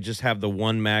magazine, you could just have the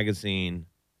one magazine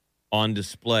on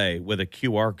display with a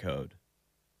QR code.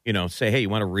 You know, say, hey, you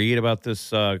want to read about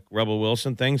this Rebel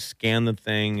Wilson thing? Scan the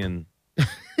thing, and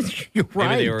You're maybe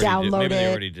right. they already do. Download Maybe they it.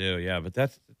 already do. Yeah, but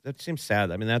that seems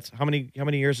sad. I mean, that's how many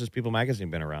years has People magazine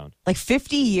been around? Like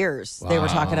 50 years they were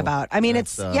talking Wow. about. I mean, That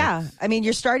it's, sucks. yeah. I mean,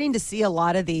 you're starting to see a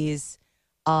lot of these.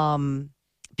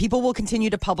 People will continue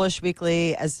to publish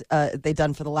weekly as they've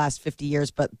done for the last 50 years,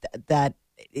 but that,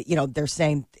 you know, they're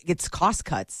saying it's cost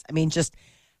cuts. I mean, just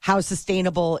how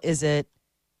sustainable is it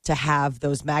to have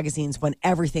those magazines when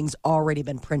everything's already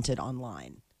been printed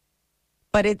online?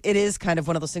 But it is kind of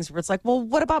one of those things where it's like, well,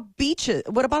 what about beaches?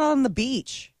 What about on the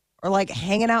beach? Or like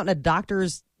hanging out in a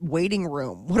doctor's waiting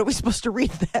room? What are we supposed to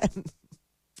read then?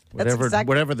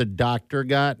 Whatever the doctor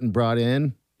got and brought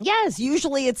in. Yes,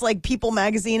 usually it's like People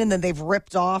magazine, and then they've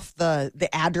ripped off the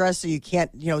address so you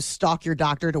can't, you know, stalk your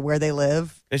doctor to where they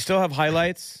live. They still have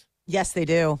highlights Yes, they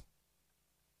do.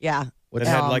 Yeah. that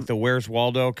had like the Where's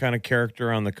Waldo kind of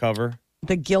character on the cover.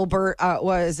 The Gilbert,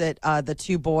 what is it? The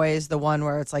 2 boys, the one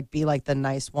where it's like be like the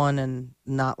nice one and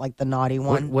not like the naughty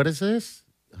one. What is this?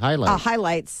 Highlight.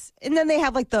 Highlights. And then they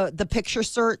have like the picture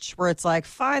search where it's like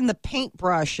find the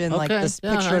paintbrush in like Okay. this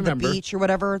Yeah, picture I of the remember. beach or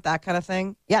whatever, that kind of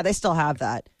thing. Yeah, they still have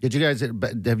that.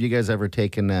 Have you guys ever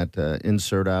taken that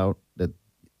insert out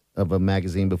of a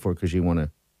magazine before because you want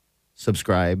to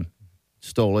subscribe?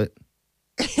 Stole it?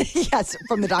 Yes,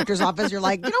 from the doctor's office. You're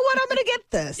like, you know what? I'm going to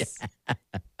get this.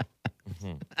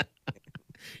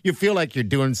 You feel like you're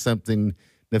doing something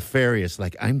nefarious,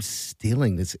 like I'm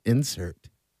stealing this insert.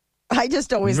 I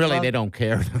just always Really, love- they don't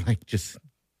care. They're like, just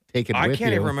take it I with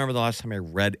can't you. even remember the last time I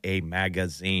read a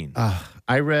magazine.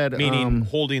 I read, Meaning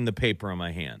holding the paper in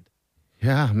my hand,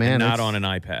 yeah, man, and not it's- on an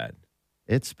iPad.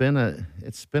 It's been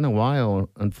a while,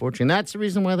 unfortunately. That's the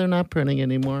reason why they're not printing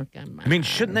anymore. Come I mean, on.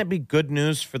 shouldn't that be good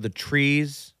news for the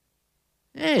trees?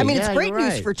 Hey, I mean, yeah, it's great you're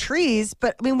news right. for trees,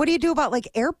 but I mean, what do you do about like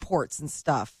airports and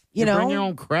stuff? You know, bring your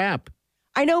own crap.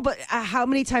 I know, but how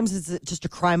many times is it just a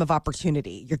crime of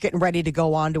opportunity? You're getting ready to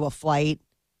go on to a flight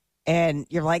and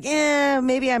you're like,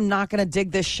 maybe I'm not going to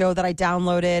dig this show that I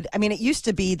downloaded. I mean, it used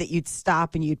to be that you'd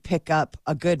stop and you'd pick up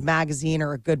a good magazine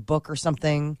or a good book or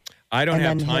something. I don't And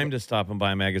have then time to stop and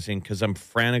buy a magazine because I'm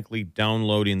frantically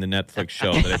downloading the Netflix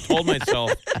show that I told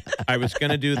myself I was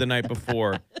going to do the night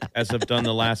before, as I've done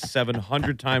the last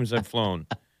 700 times I've flown.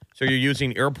 So you're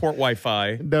using airport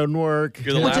Wi-Fi. Doesn't work.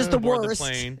 You're the Which last is the to board worst. the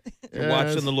plane. You're Yes.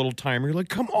 watching the little timer. You're like,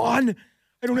 come on.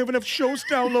 I don't have enough shows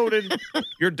downloaded.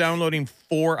 You're downloading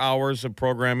 4 hours of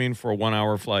programming for a 1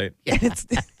 hour flight. It's,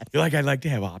 You're like, I'd like to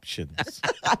have options.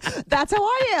 that's how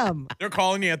I am. They're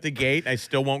calling you at the gate. I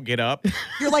still won't get up.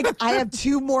 You're like, I have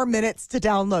 2 more minutes to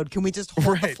download. Can we just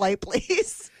hold the Right. flight,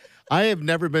 please? I have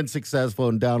never been successful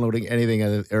in downloading anything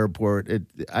at the airport.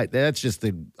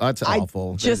 That's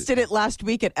awful. I just did it last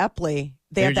week at Epley.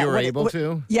 They had You that were able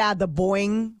to? Yeah, the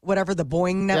Boeing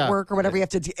network or whatever you have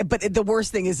to do. But the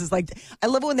worst thing is like, I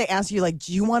love it when they ask you, like,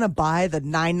 do you want to buy the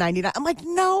 $9.99? I'm like,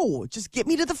 no, just get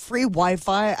me to the free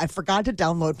Wi-Fi. I forgot to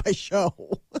download my show.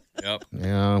 Yep.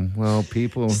 Yeah, well,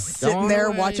 people Sitting there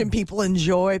Going away. watching people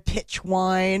enjoy pitch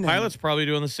wine. and- Pilot's probably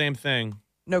doing the same thing.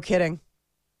 No kidding.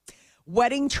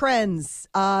 Wedding trends.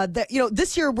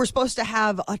 This year we're supposed to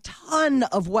have a ton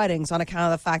of weddings on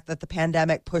account of the fact that the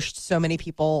pandemic pushed so many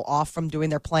people off from doing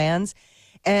their plans.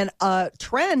 And a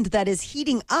trend that is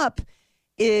heating up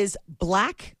is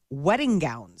black wedding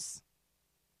gowns.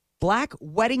 Black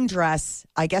wedding dress.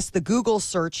 I guess the Google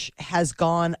search has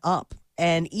gone up.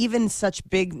 And even such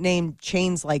big name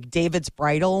chains like David's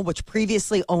Bridal, which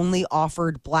previously only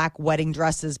offered black wedding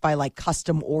dresses by like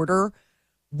custom order,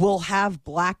 will have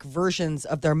black versions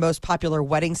of their most popular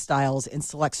wedding styles in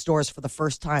select stores for the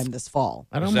first time this fall.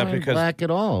 I don't Is that mind because black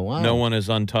at all. Wow. No one is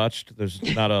untouched. There's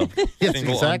not a Yes,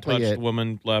 single exactly untouched it.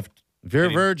 woman left. If you're a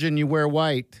Getting- virgin, you wear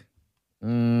white.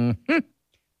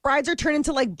 Brides are turning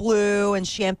to like blue and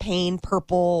champagne,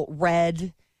 purple,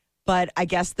 red. But I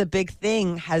guess the big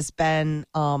thing has been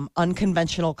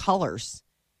unconventional colors.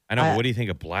 I know, but what do you think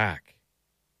of black?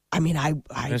 I mean, And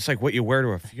it's like what you wear to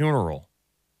a funeral.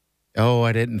 Oh,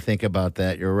 I didn't think about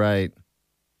that. You're right.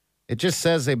 It just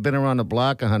says they've been around the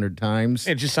block 100 times.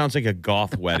 It just sounds like a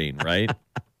goth wedding, right?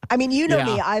 I mean, you know Yeah.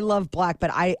 me, I love black,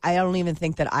 but I don't even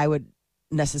think that I would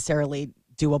necessarily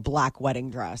do a black wedding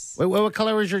dress. Wait, what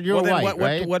color is your Well, then white,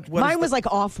 right? what is Mine the- was like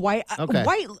off-white. Okay.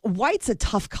 White's a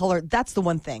tough color. That's the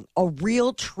one thing. A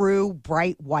real, true,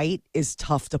 bright white is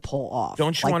tough to pull off.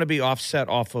 Don't you want to be offset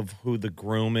off of who the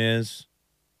groom is,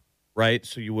 right?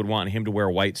 So you would want him to wear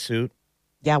a white suit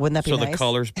Yeah, wouldn't that be so nice? the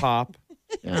colors pop.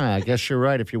 Yeah, I guess you're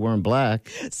right if you're wearing black.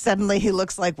 Suddenly he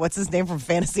looks like, what's his name from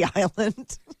Fantasy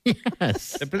Island?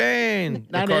 Yes. The plane,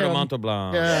 Not Ricardo him.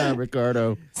 Montalban. Yeah,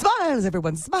 Ricardo. Smiles,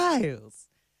 everyone, smiles.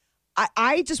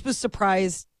 I just was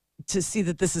surprised to see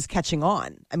that this is catching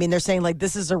on. I mean, they're saying like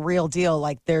this is a real deal.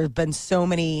 Like there have been so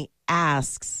many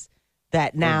asks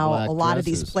that now black a lot of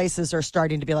these dresses. places are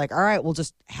starting to be like, all right, we'll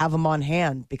just have them on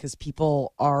hand because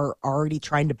people are already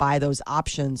trying to buy those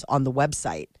options on the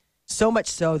website. So much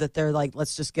so that they're like,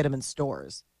 let's just get them in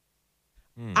stores.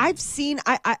 I've seen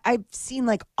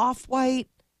like off-white.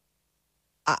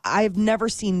 I've never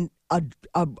seen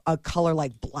a color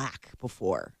like black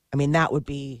before. I mean, that would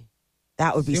be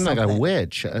Seems like something. a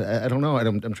witch. I don't know.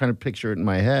 I'm trying to picture it in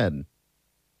my head.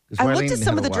 'Cause I Marlene looked at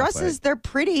some of had the a wild dresses; fight. they're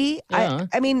pretty. Yeah.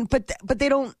 I mean, but they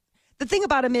don't. The thing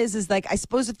about them is like I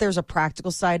suppose if there's a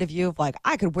practical side of you of like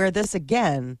I could wear this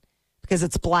again because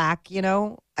it's black, you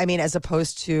know. I mean, as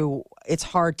opposed to it's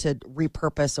hard to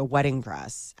repurpose a wedding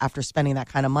dress after spending that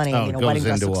kind of money. Oh, You it know, goes wedding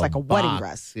dress into looks like a wedding box.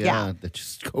 dress. Yeah, that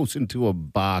just goes into a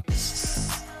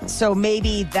box. So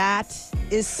maybe that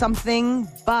is something,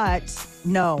 but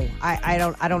no, I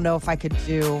don't know if I could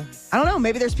do. I don't know.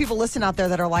 Maybe there's people listening out there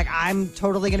that are like, I'm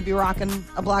totally going to be rocking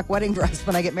a black wedding dress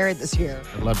when I get married this year.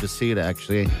 I'd love to see it,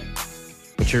 actually.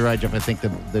 But you're right, Jeff. I think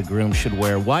the groom should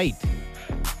wear white.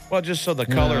 Well, just so the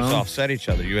colors know? offset each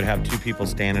other. You would have two people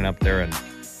standing up there and,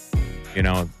 you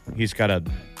know, he's got a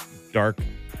dark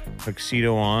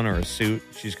tuxedo on or a suit.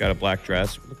 She's got a black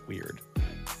dress. It would look weird.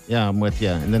 Yeah, I'm with you.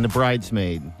 And then the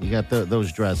bridesmaid. You got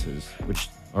those dresses, which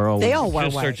are always... They all wear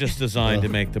They're white. just designed to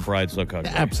make the brides look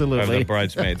ugly. Absolutely. Or the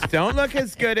bridesmaids. Don't look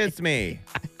as good as me.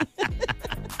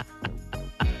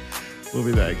 We'll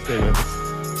be back. Stay with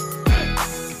us.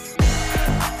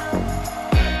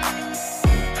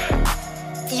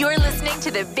 You're listening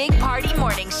to the Big Party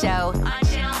Morning Show on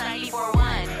Channel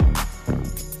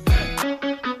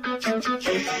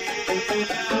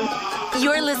 94.1.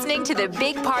 You're listening to the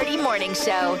Big Party Morning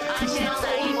Show on Channel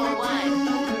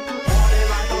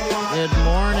 94.1. Good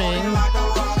morning.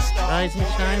 Rise and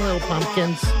shine, little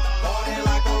pumpkins.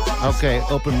 Okay,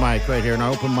 open mic right here. And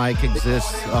our open mic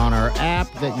exists on our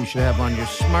app that you should have on your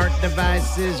smart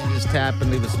devices. You just tap and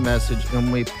leave us a message,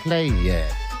 and we play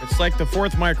it. It's like the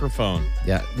fourth microphone.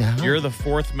 Yeah. You're the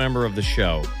fourth member of the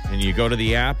show. And you go to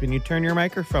the app and you turn your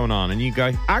microphone on and you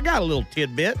go, I got a little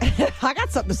tidbit. I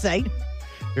got something to say.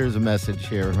 Here's a message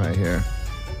here, right here.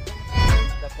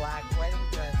 The black wedding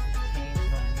dresses came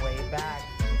from way back.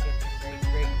 You get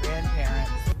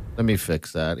Let me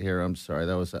fix that here. I'm sorry.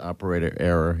 That was an operator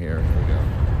error here. Here we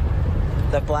go.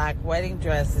 The black wedding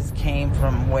dresses came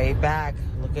from way back.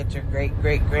 Look at your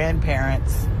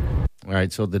great-great-grandparents. All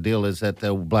right, so the deal is that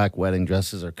the black wedding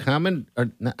dresses are coming,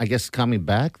 I guess coming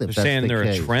back. They're saying they're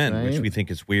a trend, right? which we think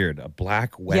is weird. A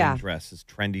black wedding dress is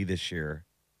trendy this year.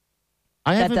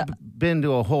 I haven't been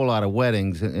to a whole lot of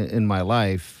weddings in my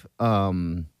life.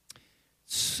 All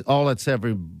that's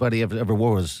everybody ever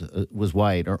wore was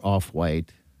white or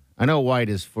off-white. I know white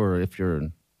is for if you're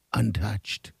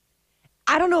untouched.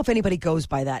 I don't know if anybody goes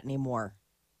by that anymore.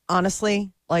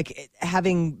 Honestly, like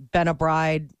having been a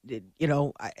bride,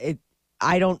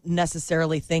 I don't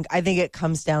necessarily think. I think it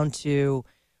comes down to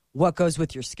what goes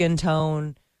with your skin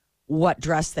tone, what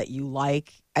dress that you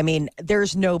like. I mean,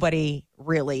 there's nobody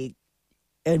really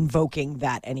invoking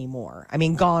that anymore. I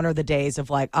mean, gone are the days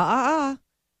of like,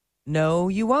 no,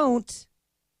 you won't.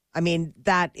 I mean,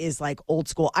 that is like old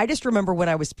school. I just remember when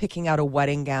I was picking out a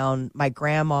wedding gown, my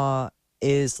grandma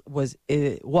was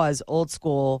old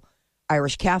school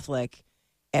Irish Catholic,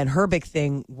 and her big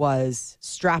thing was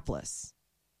strapless.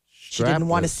 She didn't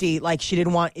want to see, like, she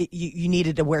didn't want, you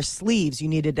needed to wear sleeves. You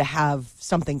needed to have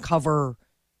something cover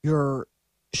your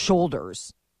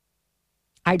shoulders.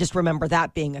 I just remember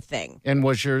that being a thing. And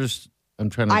was yours, I'm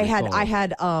trying to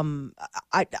recall.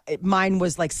 Mine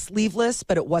was like sleeveless,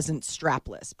 but it wasn't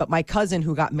strapless. But my cousin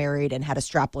who got married and had a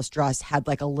strapless dress had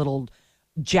like a little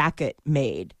jacket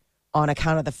made on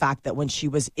account of the fact that when she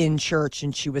was in church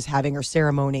and she was having her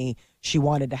ceremony, she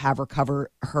wanted to have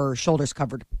her shoulders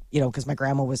covered, because my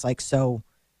grandma was like so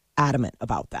adamant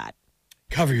about that.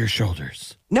 Cover your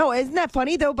shoulders. No, isn't that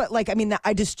funny though? But like, I mean,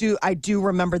 I do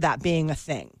remember that being a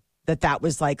thing, that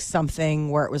was like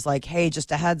something where it was like, hey,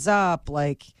 just a heads up,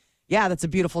 like, yeah, that's a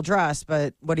beautiful dress,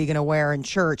 but what are you going to wear in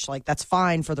church? Like, that's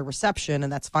fine for the reception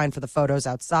and that's fine for the photos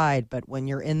outside. But when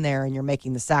you're in there and you're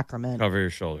making the sacrament, cover your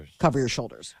shoulders. Cover your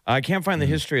shoulders. I can't find the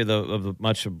history of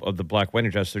much of the black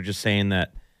wedding dress. They're just saying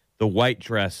that the white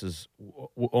dresses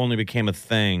only became a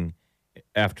thing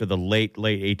after the late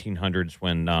 1800s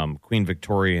when Queen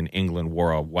Victoria in England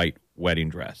wore a white wedding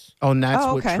dress. Oh, and that's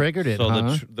what triggered it. So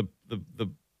huh? the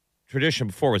tradition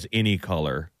before was any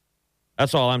color.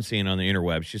 That's all I'm seeing on the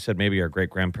interweb. She said maybe our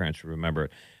great-grandparents would remember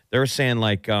it. They were saying,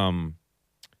 like,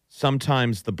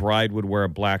 sometimes the bride would wear a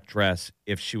black dress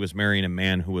if she was marrying a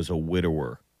man who was a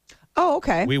widower. Oh,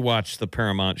 okay. We watched the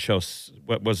Paramount show,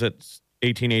 what was it,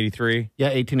 1883? Yeah,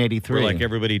 1883. Where, like,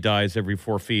 everybody dies every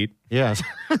 4 feet. Yes.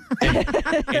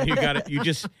 and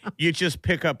you just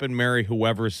pick up and marry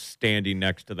whoever's standing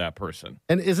next to that person.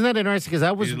 And isn't that interesting? Because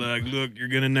I was He's like, look, you're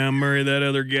going to now marry that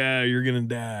other guy. You're going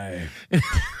to die.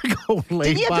 Go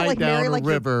lay down a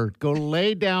river. Go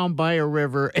lay down by a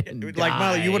river and like, die.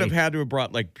 Molly, you would have had to have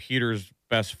brought, like, Peter's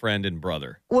best friend and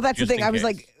brother. Well, that's the thing. I was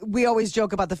like, we always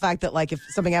joke about the fact that, like, if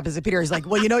something happens to Peter, he's like,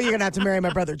 well, you're going to have to marry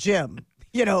my brother Jim.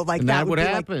 Like and that would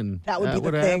happen. Like, that would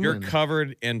be the thing. You're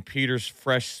covered in Peter's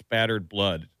fresh spattered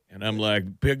blood. And I'm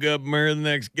like, pick up, marry the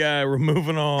next guy. We're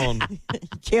moving on. You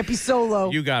can't be solo.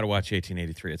 You got to watch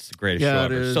 1883. It's the greatest show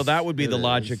ever. So that would be the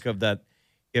logic of that.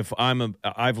 If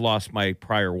I've lost my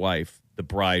prior wife, the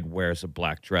bride wears a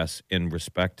black dress in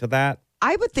respect to that.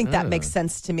 I would think that makes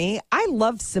sense to me. I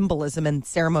love symbolism and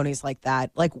ceremonies like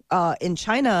that. Like in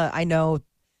China, I know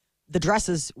the dress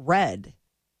is red.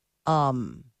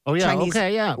 Oh, yeah. Chinese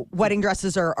wedding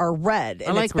dresses are red.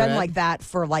 And it's been red. like that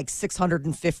for like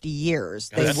 650 years.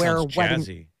 God, that sounds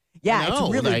jazzy. Yeah,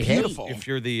 it's really beautiful. If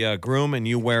you're the groom and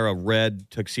you wear a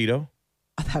red tuxedo.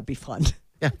 Oh, that'd be fun.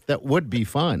 Yeah, that would be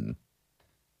fun.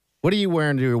 What are you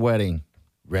wearing to your wedding?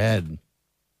 Red.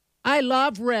 I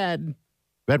love red.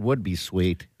 Red would be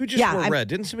sweet. Who just wore red?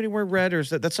 Didn't somebody wear red? Or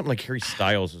is that's something like Harry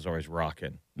Styles is always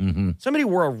rocking? Mm-hmm. Somebody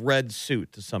wore a red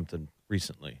suit to something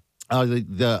recently. Oh,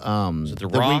 the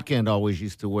Rock? Weeknd always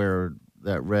used to wear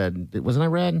that red. Wasn't I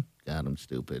red? God, I'm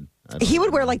stupid. He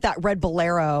would wear like that red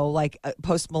bolero, like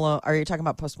Post Malone. Are you talking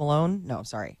about Post Malone? No,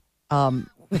 sorry.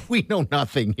 We know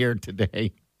nothing here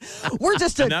today. We're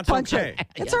just a bunch okay. of.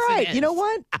 It's all right. You know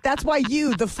what? That's why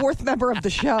you, the fourth member of the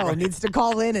show, needs to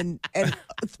call in and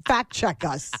fact check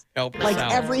us. Help us like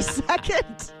out. every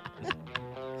second.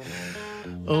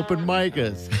 Open mic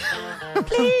us.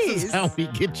 Please. This is how we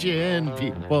get you in,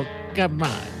 people. Come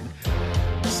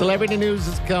on. Celebrity news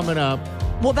is coming up.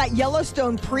 Well, that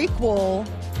Yellowstone prequel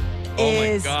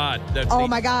is. Oh,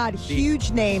 my God.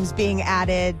 Huge names being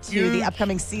added to the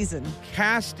upcoming season.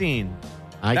 Casting.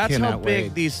 I That's how cannot big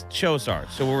wait. these shows are.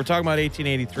 So when we're talking about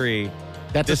 1883.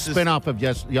 That's a spinoff of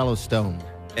Yellowstone.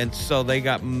 And so they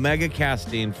got mega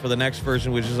casting for the next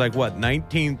version, which is like, what,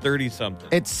 1930-something?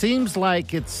 It seems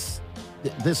like it's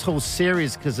this whole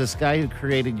series, because this guy who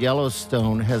created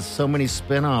Yellowstone has so many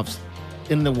spinoffs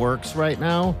in the works right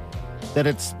now that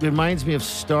it reminds me of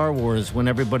Star Wars when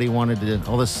everybody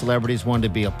all the celebrities wanted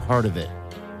to be a part of it.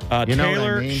 You know what I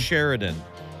Taylor mean? Sheridan.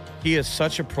 He is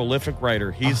such a prolific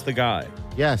writer. He's the guy.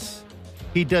 Yes.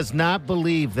 He does not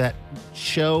believe that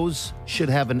shows should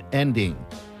have an ending.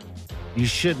 You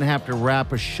shouldn't have to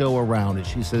wrap a show around it.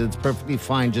 She said it's perfectly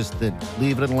fine just to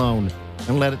leave it alone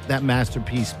and let that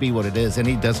masterpiece be what it is. And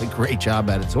he does a great job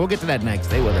at it. So we'll get to that next.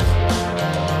 Stay with us.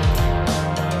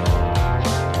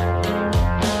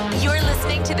 You're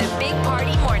listening to the Big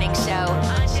Party Morning Show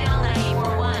on Channel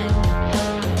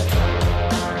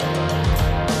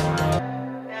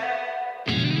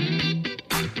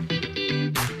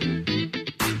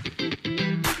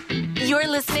You're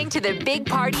listening to the Big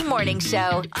Party Morning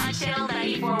Show on Channel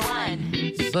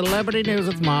 94.1. Celebrity news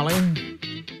with Molly.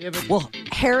 Well,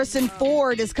 Harrison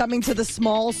Ford is coming to the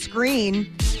small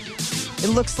screen. It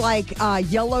looks like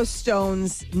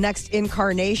Yellowstone's next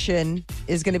incarnation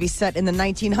is going to be set in the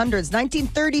 1900s,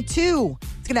 1932.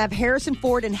 It's going to have Harrison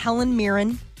Ford and Helen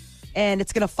Mirren, and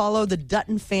it's going to follow the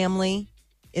Dutton family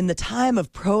in the time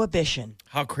of Prohibition.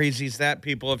 How crazy is that,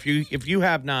 people? If you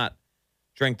have not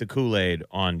drank the Kool-Aid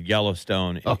on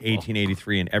Yellowstone in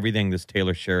 1883 and everything this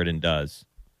Taylor Sheridan does,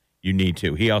 you need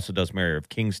to. He also does Mayor of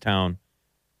Kingstown.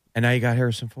 And now you got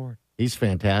Harrison Ford. He's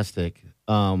fantastic.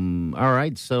 All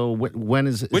right. So when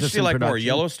is Which this do you like more, production?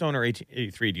 Yellowstone or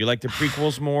 1883? Do you like the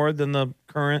prequels more than the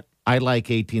current? I like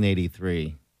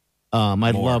 1883.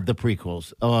 I love the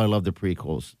prequels. Oh, I love the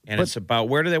prequels. And it's about,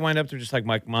 where do they wind up? They're just like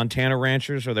Montana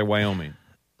ranchers, or they're Wyoming?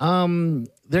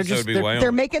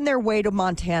 They're making their way to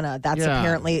Montana. That's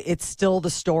apparently, it's still the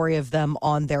story of them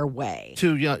on their way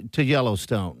to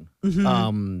Yellowstone.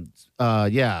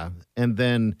 Mm-hmm. Yeah, and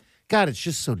then God, it's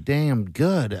just so damn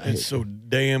good. It's so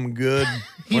damn good.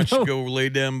 Why don't you go lay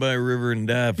down by a river and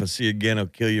die? If I see you again, I'll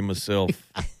kill you myself.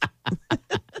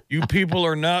 You people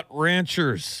are not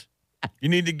ranchers. You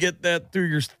need to get that through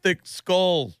your thick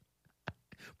skull.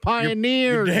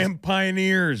 Pioneers. You're damn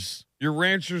pioneers. You're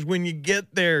ranchers when you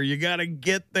get there. You got to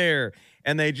get there.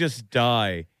 And they just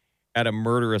die at a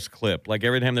murderous clip. Like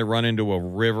every time they run into a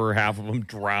river, half of them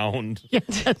drowned.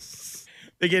 Yes.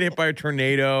 They get hit by a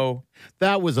tornado.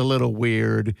 That was a little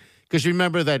weird. Because you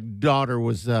remember that daughter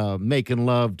was making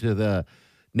love to the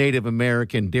Native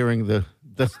American during the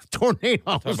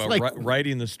tornado. Talk about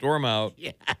riding the storm out.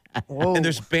 Yeah. And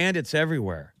there's bandits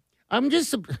everywhere. I'm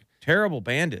just... Terrible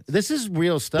bandits. This is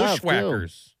real stuff.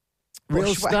 Bushwhackers.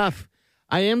 Real stuff.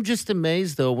 I am just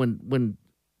amazed, though, when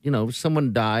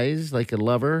someone dies, like a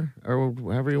lover or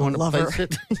however you want to place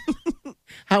it,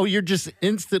 how you're just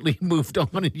instantly moved on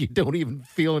and you don't even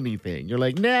feel anything. You're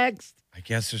like, next. I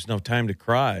guess there's no time to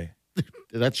cry.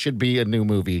 That should be a new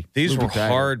movie. These movie were title.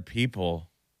 hard people.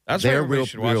 That's why everybody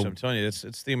should watch them. I'm telling you,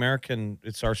 it's the American,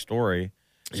 it's our story.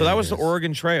 So that was the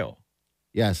Oregon Trail.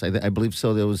 Yes, I believe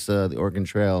so. There was the Oregon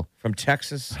Trail. From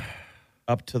Texas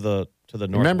up to the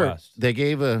northwest. Remember, they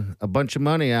gave a bunch of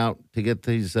money out to get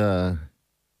these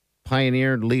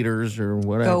pioneer leaders or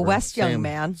whatever. Go west, young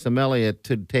man. Sam Elliott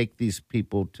to take these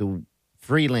people to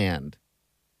free land.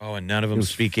 Oh, and none of them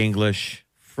speak English.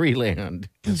 Free land.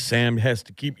 And Sam has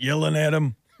to keep yelling at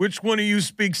him. Which one of you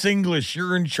speaks English?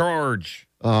 You're in charge.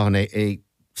 Oh, and they ate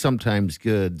sometimes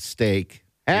good steak.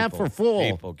 Half or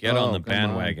full. People, get on the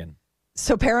bandwagon.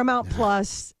 So Paramount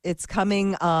Plus, it's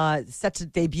coming, set to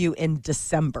debut in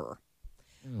December.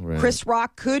 Right. Chris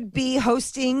Rock could be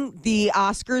hosting the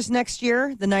Oscars next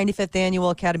year. The 95th Annual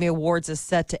Academy Awards is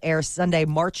set to air Sunday,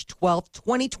 March 12th,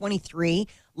 2023,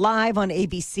 live on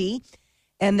ABC.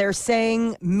 And they're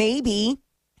saying maybe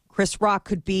Chris Rock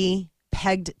could be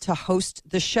pegged to host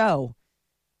the show.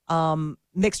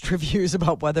 Mixed reviews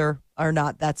about whether or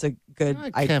not that's a good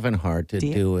idea. Kevin Hart to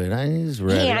do it. He's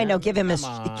ready. Yeah, I know. Give him his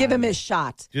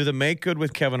shot. Do the make good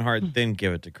with Kevin Hart, then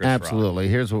give it to Chris Rock. Absolutely.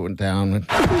 Here's what went down.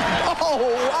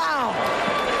 Oh,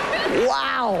 wow.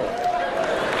 Wow.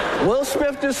 Will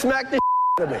Smith just smacked the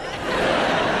out of me.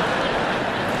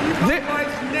 Keep my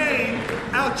wife's name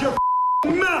out your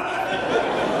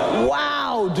mouth.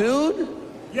 Wow, dude.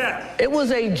 Yes. It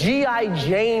was a G.I.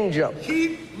 Jane jump.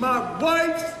 Keep my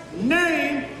wife's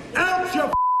name out your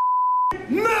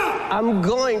mouth. I'm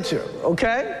going to,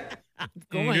 okay?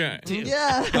 Yeah.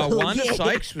 Wanda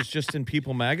Sykes was just in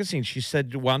People magazine. She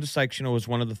said Wanda Sykes, was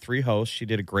one of the three hosts. She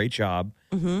did a great job.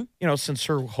 Mm-hmm. Since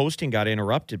her hosting got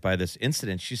interrupted by this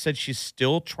incident, she said she's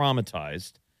still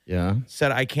traumatized. Yeah.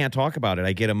 Said, I can't talk about it.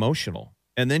 I get emotional.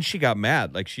 And then she got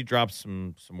mad. Like, she dropped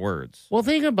some words. Well,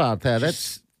 think about that.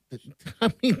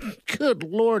 I mean, good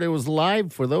Lord, it was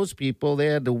live for those people. They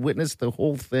had to witness the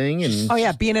whole thing. And Oh,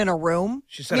 yeah, being in a room.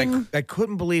 She said, I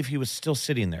couldn't believe he was still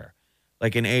sitting there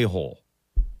like an a-hole.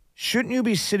 Shouldn't you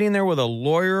be sitting there with a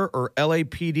lawyer or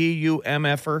LAPD, you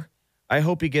MFer? I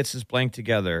hope he gets his blank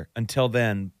together. Until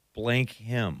then, blank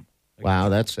him. Wow,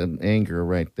 that's an anger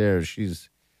right there. She's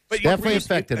definitely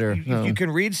affected her. You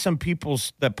can read some people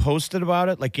that posted about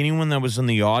it, like anyone that was in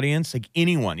the audience, like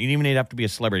anyone. You didn't even have to be a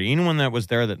celebrity. Anyone that was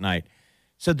there that night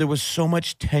said there was so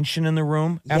much tension in the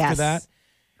room after that.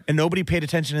 And nobody paid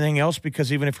attention to anything else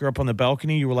because even if you're up on the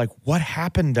balcony, you were like, what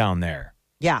happened down there?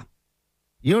 Yeah.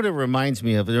 You know what it reminds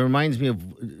me of? It reminds me of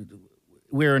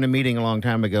we were in a meeting a long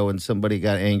time ago and somebody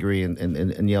got angry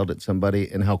and yelled at somebody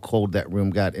and how cold that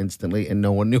room got instantly and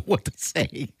no one knew what to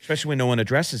say. Especially when no one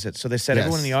addresses it. So they said Yes.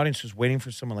 everyone in the audience was waiting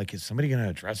for someone like, is somebody going to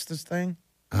address this thing?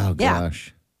 Oh, Yeah.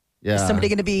 gosh. Yeah. Is somebody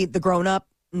going to be the grown-up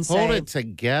and say... Hold it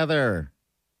together.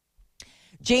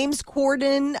 James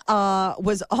Corden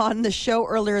was on the show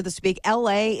earlier this week.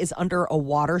 L.A. is under a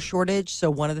water shortage,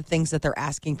 so one of the things that they're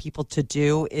asking people to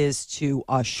do is to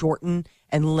shorten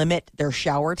and limit their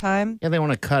shower time. Yeah, they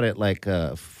want to cut it like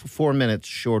 4 minutes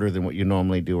shorter than what you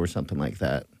normally do or something like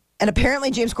that. And apparently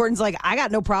James Corden's like, I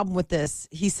got no problem with this.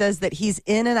 He says that he's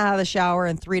in and out of the shower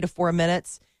in 3 to 4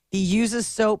 minutes. He uses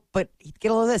soap, but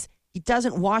get a load of this. He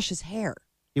doesn't wash his hair.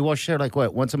 You wash hair like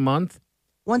what, once a month?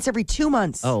 Once every 2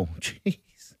 months. Oh, jeez.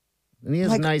 And he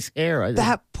has Like, nice hair.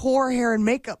 That poor hair and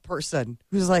makeup person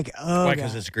who's like, oh, Why? God.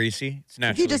 Because it's greasy? It's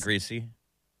naturally greasy.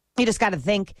 You just got to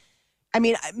think. I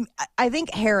mean, I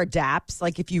think hair adapts.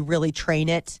 Like if you really train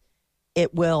it,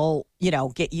 it will,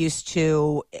 get used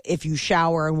to if you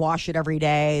shower and wash it every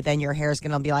day, then your hair is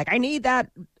going to be like, I need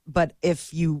that. But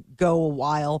if you go a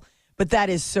while, but that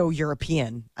is so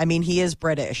European. I mean, he is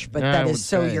British, but that is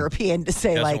so European to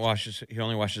say He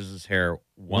only washes his hair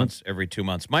once every 2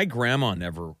 months. My grandma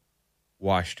never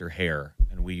washed her hair,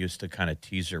 and we used to kind of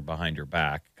tease her behind her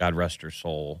back. God rest her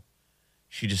soul.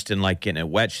 She just didn't like getting it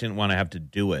wet. She didn't want to have to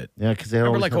do it. Yeah, because they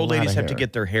remember, always like have a old lot ladies of have to hair.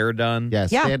 get their hair done. Yes,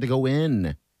 they had to go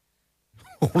in.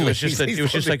 It was just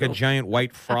like a giant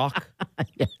white frock.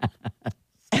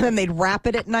 and then they'd wrap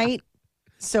it at night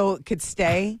so it could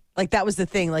stay. Like that was the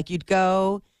thing. Like you'd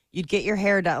get your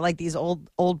hair done. Like these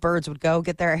old birds would go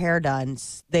get their hair done.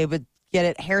 They would get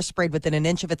it hairsprayed within an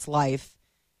inch of its life.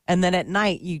 And then at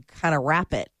night you kind of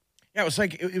wrap it. Yeah, it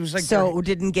was like so it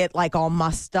didn't get like all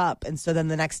mussed up. And so then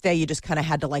the next day you just kind of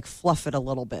had to like fluff it a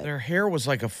little bit. Their hair was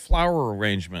like a flower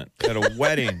arrangement at a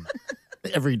wedding.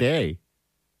 Every day.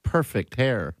 Perfect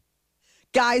hair.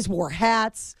 Guys wore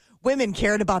hats. Women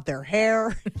cared about their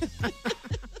hair.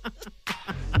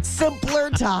 Simpler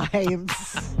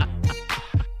times.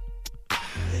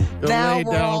 Now Lay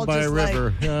we're down all by a just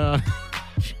river.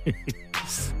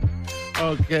 Jeez.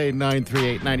 Okay,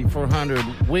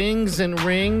 938-9400. Wings and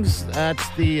Rings. That's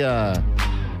the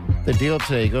deal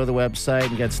today. Go to the website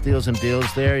and get steals and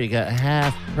deals there. You got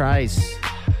half price.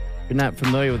 If you're not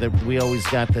familiar with it, we always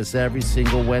got this every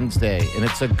single Wednesday, and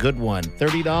it's a good one.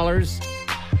 $30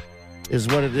 is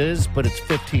what it is, but it's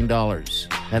 $15.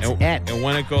 That's it. And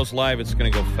when it goes live, it's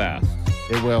going to go fast.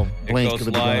 It will. Blink, it goes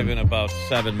it'll be live gone. in about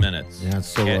 7 minutes. Yeah,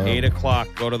 so at 8 o'clock,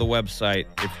 go to the website.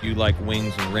 If you like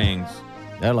Wings and Rings,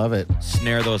 I love it.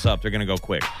 Snare those up. They're going to go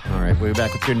quick. All right, we'll be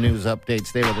back with your news update.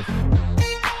 Stay with us.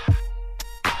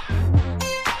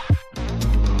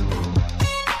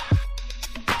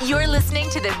 You're listening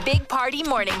to the Big Party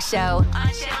Morning Show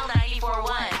on Channel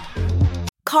 94.1.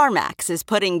 CarMax is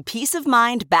putting peace of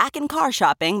mind back in car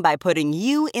shopping by putting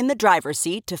you in the driver's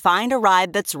seat to find a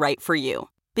ride that's right for you.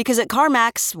 Because at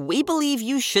CarMax, we believe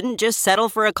you shouldn't just settle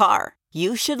for a car.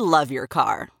 You should love your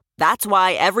car. That's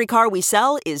why every car we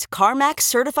sell is CarMax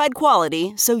certified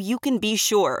quality, so you can be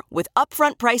sure with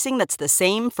upfront pricing that's the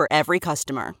same for every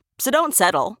customer. So don't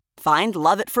settle. Find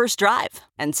love at first drive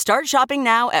and start shopping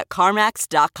now at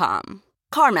CarMax.com.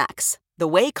 CarMax, the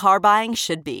way car buying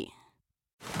should be.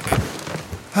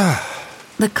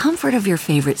 The comfort of your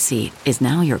favorite seat is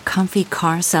now your comfy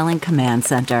car selling command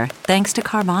center, thanks to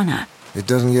Carvana. It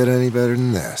doesn't get any better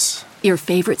than this. Your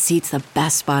favorite seat's the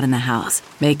best spot in the house.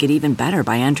 Make it even better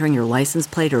by entering your license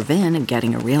plate or VIN and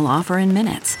getting a real offer in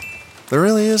minutes. There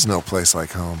really is no place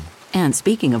like home. And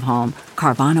speaking of home,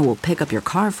 Carvana will pick up your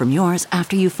car from yours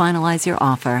after you finalize your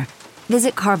offer.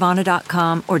 Visit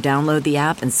Carvana.com or download the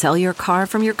app and sell your car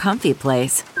from your comfy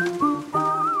place.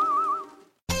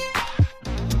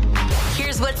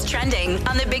 Here's what's trending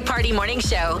on the Big Party Morning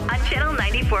Show on Channel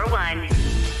 94.1.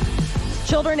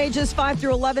 Children ages 5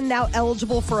 through 11 now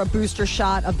eligible for a booster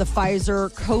shot of the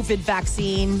Pfizer COVID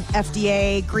vaccine.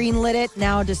 FDA greenlit it.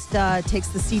 Now just takes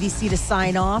the CDC to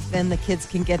sign off, and the kids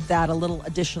can get that a little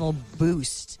additional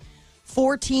boost.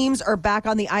 4 teams are back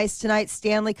on the ice tonight.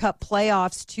 Stanley Cup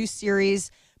playoffs. 2 series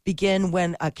begin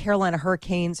when Carolina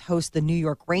Hurricanes host the New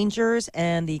York Rangers,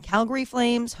 and the Calgary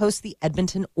Flames host the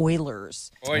Edmonton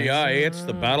Oilers. Oh, yeah, it's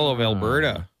the Battle of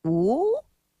Alberta. Ooh,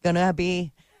 gonna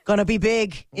be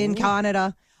big in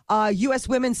Canada. U.S.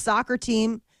 women's soccer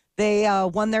team, they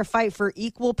won their fight for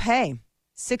equal pay.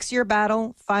 6-year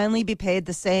battle, finally be paid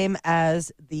the same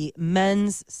as the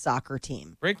men's soccer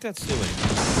team. Break that ceiling.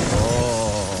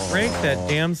 Oh. Break that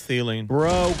damn ceiling.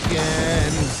 Broken.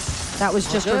 That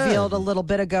was just revealed a little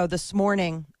bit ago this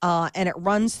morning, and it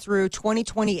runs through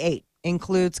 2028.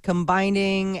 Includes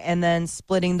combining and then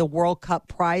splitting the World Cup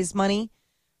prize money,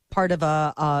 part of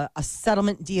a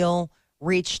settlement deal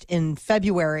reached in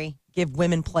February, give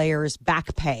women players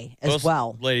back pay as Those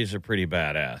well. Ladies are pretty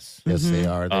badass. Yes, they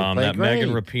are. They play that great.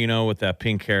 Megan Rapinoe with that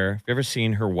pink hair. Have you ever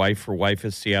seen her wife? Her wife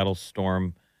is Seattle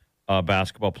Storm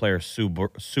basketball player Sue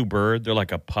Bird. They're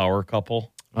like a power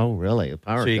couple. Oh, really? A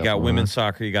power So you got couple, women's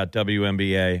soccer, you got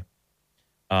WNBA.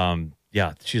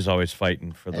 Yeah, she's always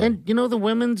fighting for the. And, the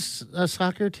women's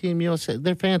soccer team,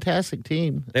 they're a fantastic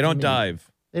team. They don't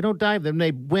dive. They don't dive, then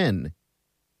they win.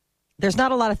 There's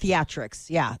not a lot of theatrics.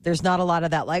 Yeah, there's not a lot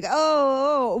of that. Like,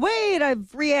 wait,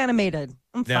 I've reanimated.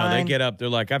 I'm fine. No, they get up. They're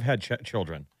like, I've had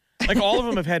children. Like, all of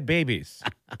them have had babies.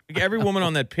 Like, every woman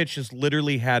on that pitch has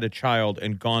literally had a child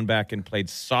and gone back and played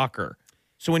soccer.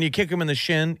 So when you kick them in the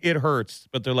shin, it hurts.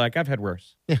 But they're like, I've had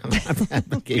worse.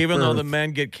 Even though the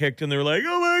men get kicked and they're like,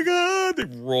 oh, my God.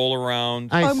 They roll around.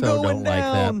 I I'm so going don't like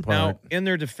down. that part. Now, in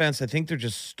their defense, I think they're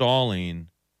just stalling.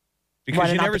 Because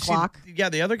Running you out never the see. clock? Yeah,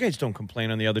 the other guys don't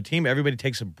complain on the other team. Everybody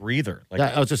takes a breather. Like,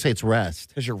 I was just say it's rest.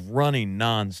 because you're running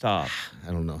nonstop.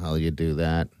 I don't know how you do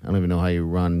that. I don't even know how you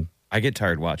run. I get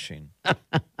tired watching.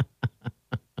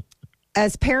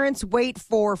 As parents wait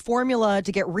for formula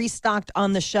to get restocked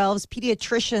on the shelves,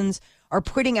 pediatricians are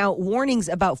putting out warnings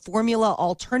about formula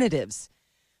alternatives.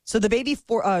 So the baby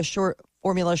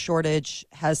formula shortage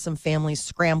has some families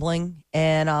scrambling,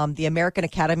 and the American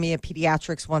Academy of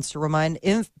Pediatrics wants to remind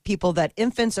people that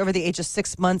infants over the age of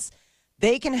 6 months,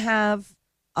 they can have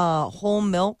whole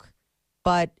milk,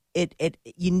 but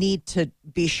you need to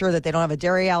be sure that they don't have a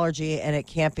dairy allergy, and it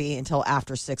can't be until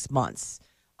after 6 months.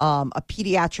 A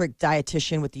pediatric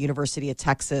dietitian with the University of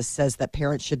Texas says that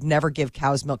parents should never give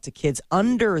cow's milk to kids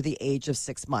under the age of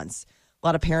 6 months. A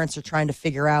lot of parents are trying to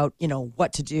figure out,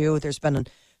 what to do. There's been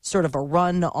sort of a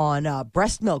run on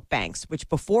breast milk banks, which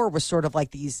before was sort of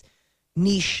like these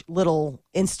niche little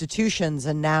institutions,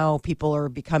 and now people are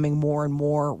becoming more and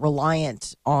more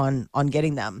reliant on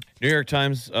getting them. New York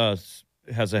Times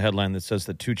has a headline that says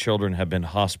that 2 children have been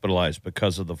hospitalized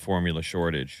because of the formula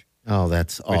shortage. Oh,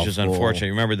 that's awful. Which is unfortunate.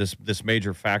 Remember, this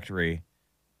major factory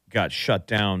got shut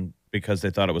down because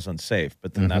they thought it was unsafe,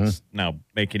 but then that's now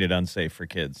making it unsafe for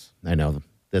kids. I know.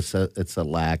 It's a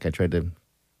lack. I tried to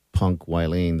punk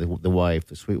Wileen, the wife,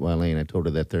 the sweet Wileen. I told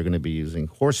her that they're going to be using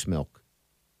horse milk.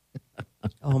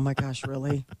 Oh, my gosh,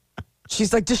 really?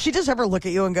 She's like, does she just ever look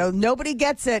at you and go, nobody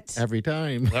gets it? Every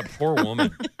time. That poor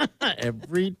woman.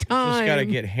 Every time. Just got to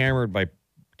get hammered by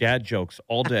dad jokes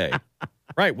all day.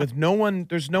 Right, with no one,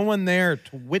 there's no one there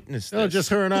to witness this. No, just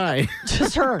her and I.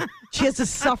 Just her. She has to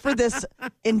suffer this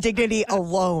indignity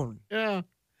alone. Yeah.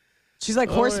 She's like,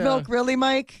 horse milk, really,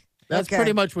 Mike? That's Okay.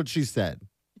 pretty much what she said.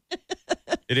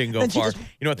 It didn't go Then she far. just-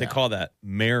 You know what they call that?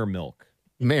 Mare milk.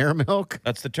 Mare milk?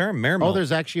 That's the term, mare milk. Oh,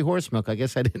 there's actually horse milk. I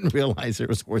guess I didn't realize there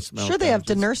was horse milk. Sure, they have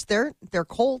to nurse their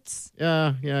colts.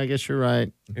 Yeah, I guess you're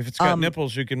right. If it's got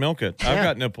nipples, you can milk it. I've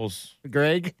got nipples.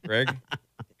 Greg? Greg,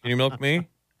 can you milk me?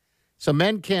 So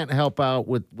men can't help out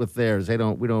with theirs. We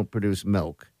don't produce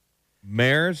milk.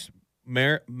 Mares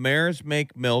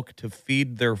make milk to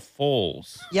feed their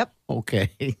foals. Yep.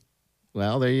 Okay.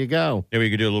 Well, there you go. Maybe you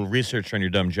could do a little research on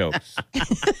your dumb jokes.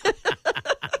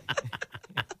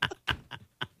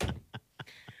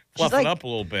 Fluff like- it up a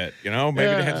little bit, Maybe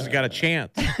the head's got a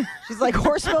chance. She's like,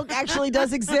 horse milk actually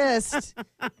does exist.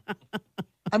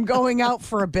 I'm going out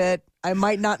for a bit. I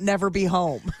might not never be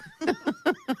home.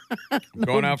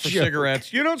 Going out for joke.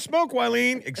 cigarettes. You don't smoke,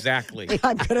 Wileen. Exactly.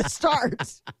 I'm going to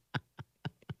start.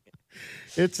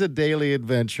 It's a daily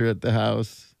adventure at the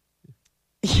house.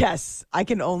 Yes, I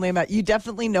can only imagine. You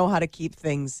definitely know how to keep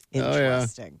things Oh, yeah.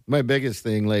 interesting. My biggest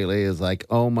thing lately is like,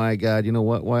 oh, my God, you know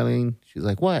what, Wileen? She's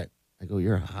like, what? I go,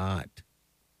 you're hot.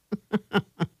 Well,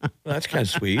 that's kind of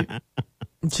sweet.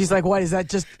 And she's like, what, is that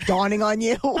just dawning on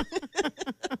you?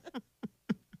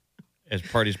 His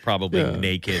party's probably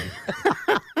naked,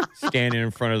 standing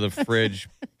in front of the fridge,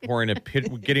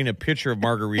 getting a pitcher of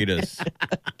margaritas.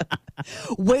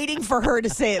 Waiting for her to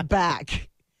say it back.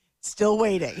 Still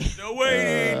waiting. Still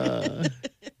waiting.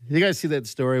 You guys see that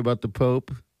story about the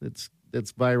Pope that's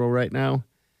viral right now?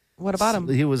 What about him?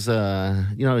 He was,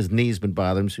 his knee's been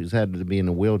bothering him, so he's had to be in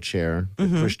a wheelchair,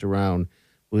 pushed around.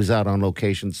 He was out on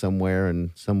location somewhere,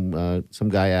 and some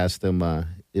guy asked him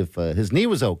if his knee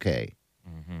was okay.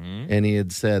 And he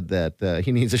had said that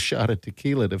he needs a shot of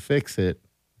tequila to fix it.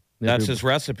 That's his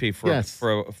recipe for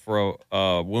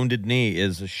a wounded knee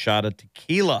is a shot of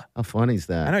tequila. How funny is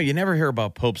that? I know you never hear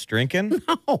about popes drinking.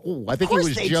 No, I think he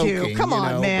was joking. Do. Come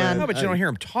on, man. No, but you don't hear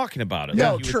him talking about it.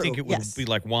 No, you true. would think it would be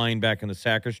like wine back in the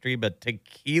sacristy, but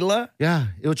tequila. Yeah,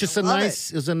 it was just a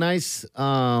nice back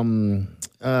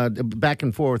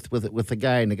and forth with the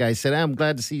guy, and the guy said, "I'm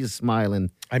glad to see you smiling."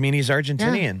 I mean, he's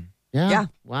Argentinian. Yeah.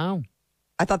 Wow.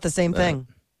 I thought the same thing.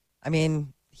 I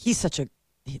mean, he's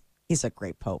a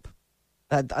great pope.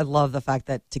 I love the fact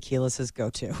that tequila's his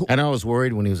go-to. I know I was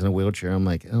worried when he was in a wheelchair. I'm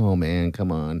like, oh man,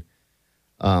 come on.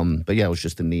 But yeah, it was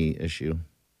just a knee issue.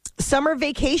 Summer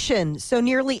vacation. So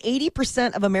nearly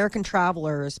 80% of American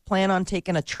travelers plan on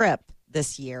taking a trip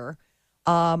this year.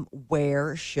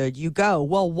 Where should you go?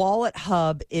 Well, Wallet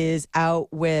Hub is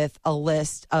out with a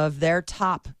list of their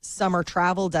top summer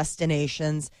travel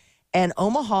destinations, and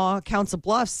Omaha, Council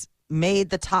Bluffs, made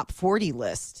the top 40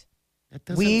 list.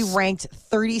 We ranked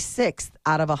 36th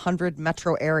out of 100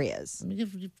 metro areas.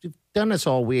 You've done this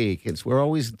all week. We're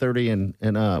always 30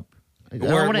 and up.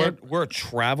 We're a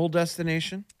travel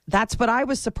destination? That's what I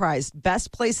was surprised.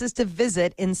 Best places to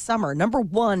visit in summer. Number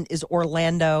 1 is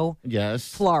Orlando,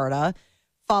 Florida,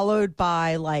 followed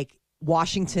by like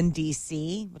Washington,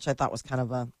 D.C., which I thought was kind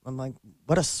of I'm like,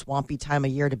 what a swampy time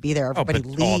of year to be there. Everybody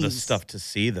leaves. All the stuff to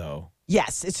see, though.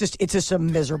 Yes, it's just a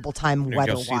miserable time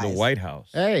weather-wise. Go see the White House.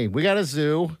 Hey, we got a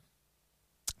zoo.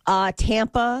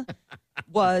 Tampa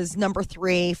was number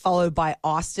 3, followed by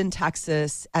Austin,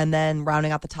 Texas, and then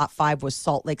rounding out the top 5 was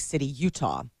Salt Lake City,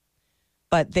 Utah.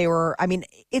 But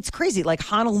it's crazy. Like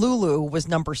Honolulu was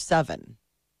number 7.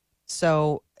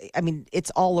 So,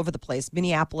 it's all over the place.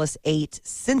 Minneapolis, 8.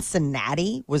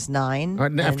 Cincinnati was 9. All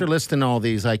right, after listing all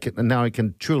these, I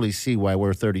can truly see why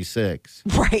we're 36.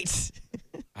 Right.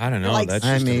 I don't know. That's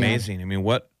just amazing.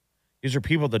 These are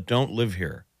people that don't live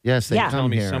here. Yes, they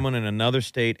come here. Someone in another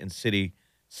state and city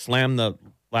slammed the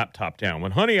laptop down.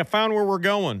 When, honey, I found where we're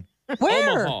going.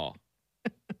 Where? Omaha.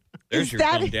 There's your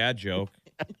dumb dad joke.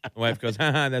 The wife goes,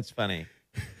 haha, that's funny.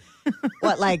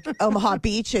 What, like Omaha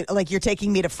Beach? Like you're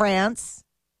taking me to France?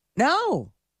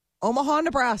 No. Omaha,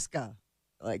 Nebraska.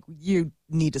 Like you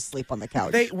need to sleep on the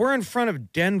couch. We're in front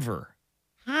of Denver.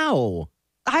 How?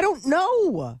 I don't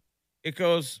know. It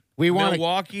goes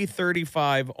Milwaukee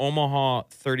 35, Omaha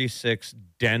 36,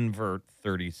 Denver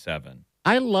 37.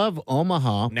 I love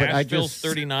Omaha, but I Nashville's just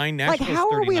 39. Like, Nashville's how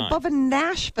 39. are we above in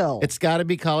Nashville? It's got to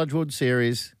be College World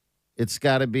Series. It's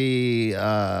got to be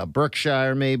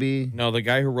Berkshire, maybe. No, the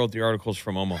guy who wrote the article's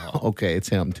from Omaha. Okay, it's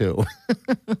him too.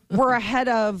 We're ahead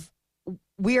of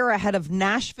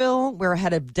Nashville. We're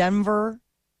ahead of Denver.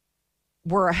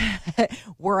 We're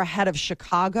ahead of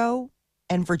Chicago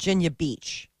and Virginia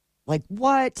Beach. Like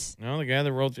what? No, the guy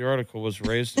that wrote the article was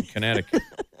raised in Connecticut.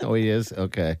 Oh, he is?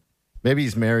 Okay. Maybe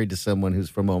he's married to someone who's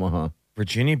from Omaha.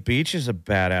 Virginia Beach is a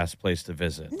badass place to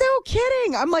visit. No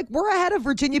kidding. I'm like, we're ahead of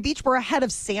Virginia Beach. We're ahead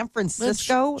of San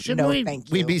Francisco. Thank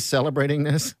you. We be celebrating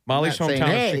this? Molly's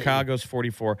hometown of Chicago's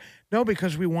 44. No,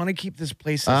 because we want to keep this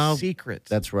place a secret.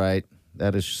 That's right.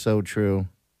 That is so true.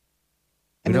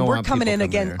 We're coming in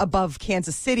again above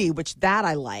Kansas City, which that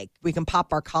I like. We can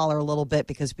pop our collar a little bit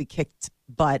because we kicked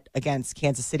butt against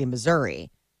Kansas City,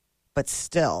 Missouri. But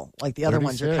still, like the other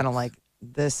ones are kind of like,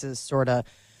 this is sort of.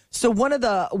 So one of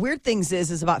the weird things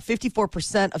is about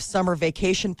 54% of summer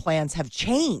vacation plans have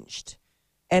changed.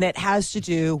 And it has to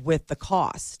do with the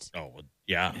cost. Oh,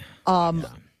 yeah.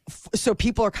 So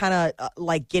people are kind of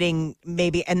like getting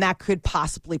maybe, and that could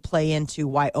possibly play into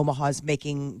why Omaha's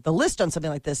making the list on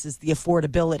something like this is the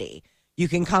affordability. You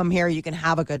can come here, you can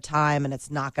have a good time, and it's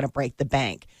not going to break the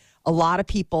bank. A lot of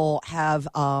people have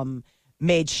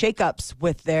made shakeups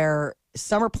with their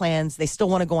summer plans. They still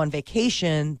want to go on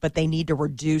vacation, but they need to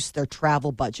reduce their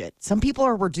travel budget. Some people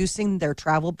are reducing their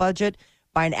travel budget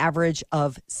by an average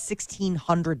of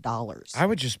 $1,600. I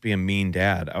would just be a mean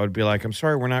dad. I would be like, I'm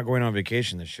sorry, we're not going on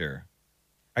vacation this year.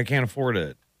 I can't afford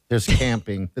it. There's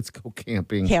camping. Let's go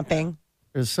camping. Camping.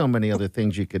 There's so many other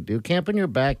things you could do. Camp in your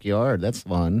backyard. That's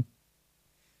fun.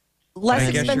 Less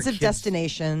expensive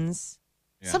destinations.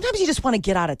 Sometimes you just want to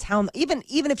get out of town. Even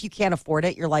if you can't afford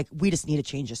it, you're like, we just need a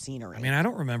change of scenery. I mean, I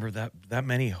don't remember that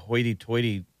many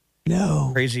hoity-toity,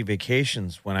 no crazy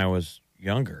vacations when I was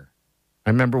younger. I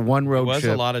remember one road There was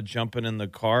trip. a lot of jumping in the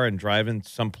car and driving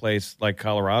someplace like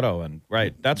Colorado, and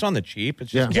that's on the cheap. It's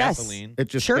just gasoline.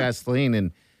 It's just gasoline,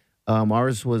 and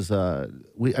ours was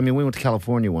we went to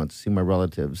California once to see my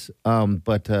relatives,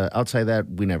 but outside that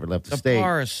we never left the state. The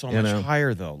bar is so much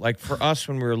higher though. Like for us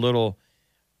when we were little,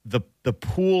 the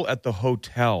pool at the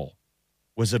hotel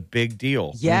was a big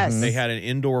deal. Yes, they had an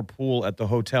indoor pool at the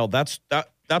hotel. That's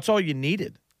all you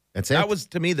needed. That's it. That was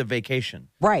to me the vacation.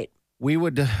 Right.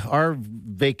 Our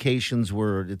vacations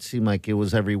were, it seemed like it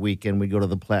was every weekend. We'd go to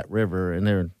the Platte River, and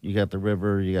there you got the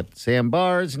river, you got the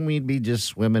sandbars, and we'd be just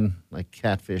swimming like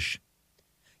catfish.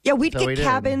 Yeah, we'd So get we did.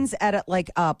 cabins at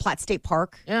Platte State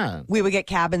Park. Yeah. We would get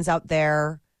cabins out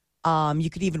there. You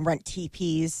could even rent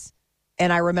teepees.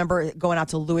 And I remember going out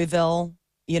to Louisville,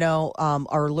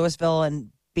 or Louisville,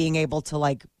 and being able to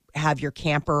like have your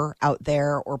camper out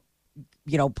there or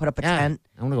put up a tent.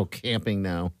 I want to go camping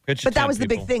now. But that was the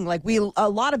big thing. Like a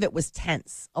lot of it was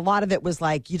tents. A lot of it was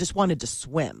like you just wanted to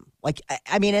swim. Like,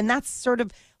 I mean, and that's sort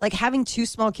of like having two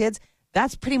small kids.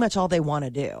 That's pretty much all they want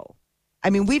to do.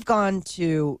 I mean, we've gone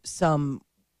to some,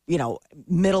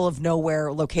 middle of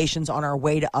nowhere locations on our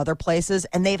way to other places,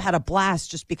 and they've had a blast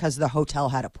just because the hotel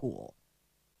had a pool.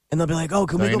 And they'll be like, oh,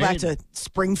 can we go back to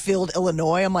Springfield,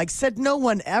 Illinois? I'm like, said no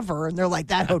one ever. And they're like,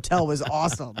 that hotel was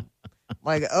awesome. I'm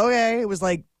like, okay, it was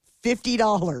like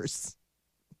 $50.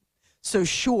 So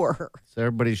sure. So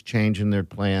everybody's changing their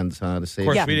plans to save.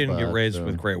 Of course, we didn't get raised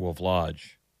with Great Wolf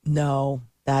Lodge. No,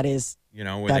 that is where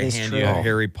that they is hand true. you a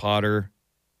Harry Potter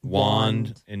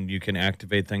wand and you can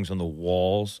activate things on the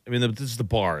walls. I mean, the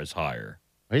bar is higher.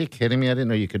 Are you kidding me? I didn't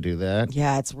know you could do that.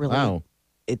 Yeah, it's really. Wow.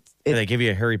 They give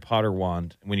you a Harry Potter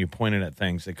wand, and when you point it at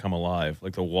things, they come alive,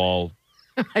 like the wall.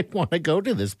 I want to go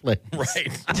to this place.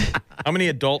 Right. How many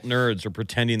adult nerds are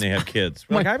pretending they have kids?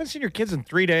 We're like, I haven't seen your kids in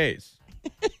 3 days.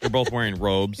 They're both wearing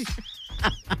robes.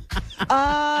 They're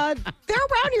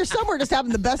around here somewhere just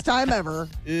having the best time ever.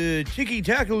 Cheeky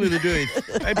tackle little dude.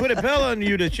 I put a pill on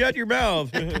you to shut your mouth.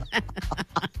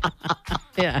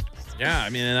 Yeah. Yeah, I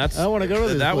mean, I want to go to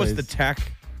this That was place. the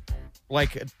tech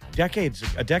like a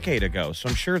decade ago. So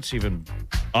I'm sure it's even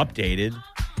updated.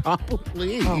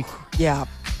 Probably. Oh, yeah.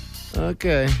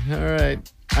 Okay. All right.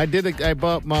 I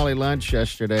bought Molly lunch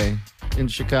yesterday in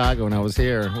Chicago when I was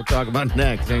here. We'll talk about it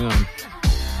next. Hang on.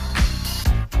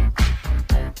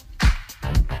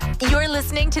 You're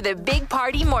listening to the Big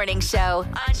Party Morning Show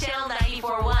on Channel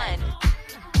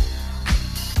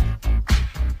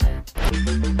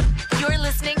 94.1. You're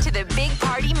listening to the Big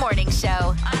Party Morning Show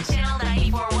on Channel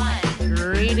 94.1.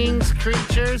 Greetings,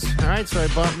 creatures. All right, so I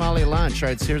bought Molly lunch. All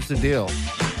right, so here's the deal.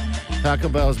 Taco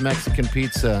Bell's Mexican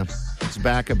Pizza is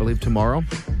back, I believe, tomorrow.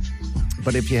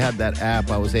 But if you had that app,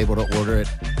 I was able to order it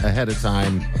ahead of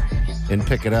time and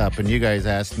pick it up. And you guys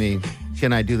asked me,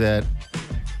 can I do that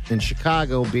in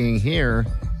Chicago, being here?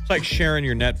 It's like sharing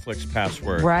your Netflix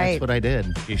password. Right. That's what I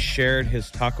did. He shared his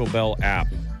Taco Bell app.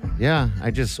 Yeah,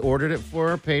 I just ordered it for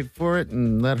her, paid for it,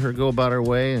 and let her go about her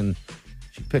way, and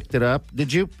she picked it up.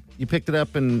 Did you? You picked it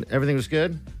up and everything was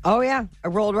good? Oh, yeah. I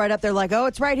rolled right up there like, oh,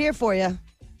 it's right here for you.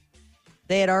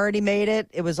 They had already made it.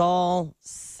 It was all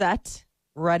set,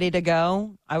 ready to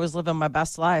go. I was living my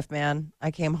best life, man.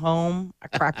 I came home. I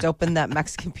cracked open that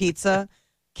Mexican pizza,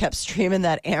 kept streaming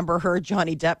that Amber Heard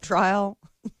Johnny Depp trial.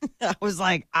 I was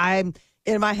like, I'm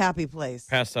in my happy place.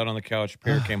 Passed out on the couch.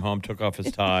 Pierre came home, took off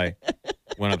his tie,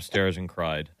 went upstairs and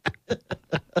cried.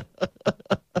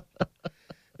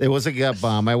 There was a gut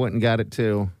bomb. I went and got it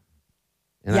too.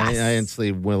 And Yes. I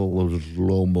instantly went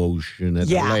slow motion and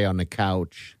Yeah. lay on the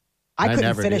couch. I couldn't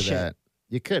never finish do it. that.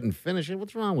 You couldn't finish it?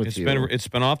 What's wrong with you? It's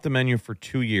been off the menu for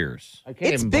 2 years. I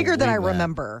can't It's even bigger than I believe that.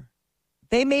 remember.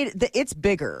 They made it's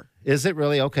bigger. Is it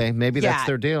really? Okay, maybe that's Yeah.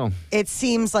 their deal. It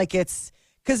seems like it's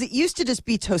because it used to just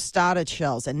be tostada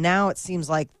shells, and now it seems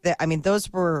like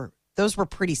those were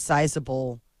pretty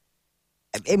sizable.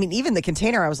 I mean, even the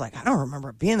container, I was like, I don't remember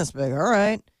it being this big. All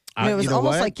right. I mean, it was you know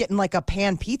almost what? like getting like a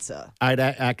pan pizza. I'd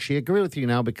actually agree with you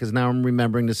now because now I'm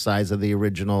remembering the size of the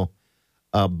original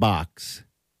box.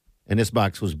 And this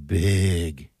box was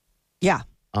big. Yeah.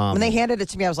 When they handed it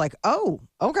to me, I was like, oh,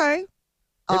 okay.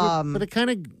 But it kind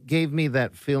of gave me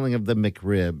that feeling of the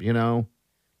McRib, you know?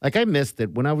 Like I missed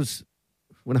it when I was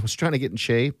trying to get in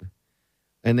shape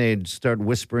and they'd start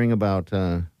whispering about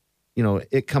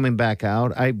it coming back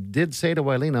out. I did say to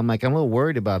Wileen, I'm like, I'm a little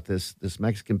worried about this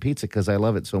Mexican pizza because I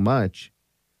love it so much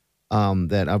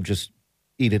that I'll just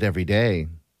eat it every day.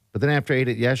 But then after I ate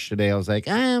it yesterday, I was like,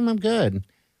 I'm good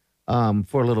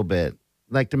for a little bit.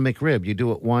 like the McRib. You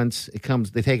do it once, it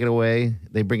comes, they take it away,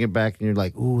 they bring it back, and you're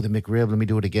like, ooh, the McRib, let me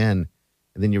do it again.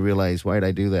 And then you realize, why did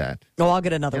I do that? Oh, I'll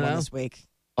get another one this week.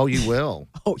 Oh, you will?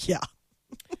 Oh, yeah.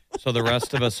 So the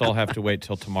rest of us all have to wait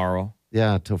till tomorrow.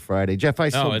 Yeah, till Friday. Jeff, I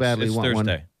so badly it's want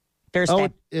Thursday. one. Thursday. Oh,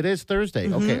 it is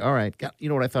Thursday. Okay, all right. God, you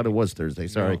know what? I thought it was Thursday.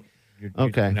 Sorry.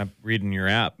 You're not reading your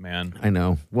app, man. I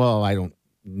know. Well, I don't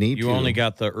need to. You only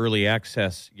got the early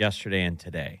access yesterday and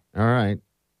today. All right.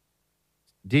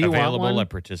 Do you Available want one? at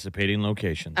participating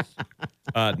locations.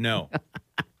 No.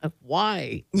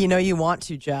 Why? You know you want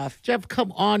to, Jeff. Jeff,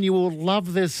 come on. You will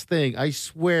love this thing. I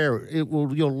swear.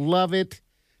 You'll love it.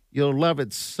 You'll love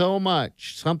it so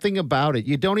much. Something about it.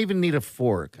 You don't even need a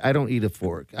fork. I don't eat a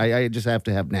fork. I just have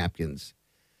to have napkins.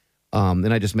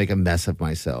 Then I just make a mess of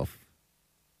myself.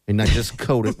 And I just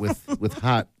coat it with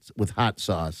hot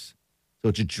sauce. So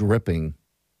it's dripping.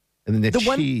 And then the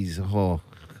cheese.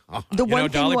 The one thing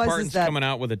Dolly was Parton's is that coming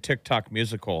out with a TikTok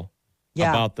musical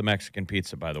about the Mexican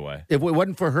pizza, by the way. If it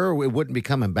wasn't for her, it wouldn't be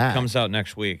coming back. Comes out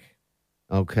next week.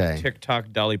 Okay.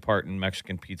 TikTok Dolly Parton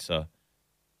Mexican pizza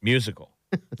musical.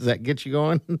 Does that get you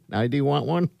going? I do want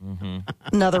one. Mm-hmm.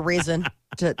 Another reason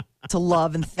to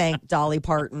love and thank Dolly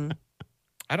Parton.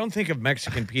 I don't think of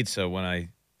Mexican pizza when I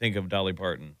think of Dolly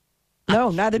Parton. No,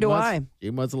 neither do I.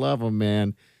 You must love them,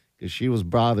 man, because she was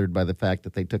bothered by the fact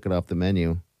that they took it off the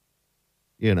menu.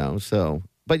 You know, so.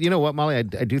 But you know what, Molly? I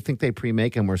do think they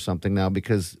pre-make them or something now,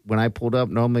 because when I pulled up,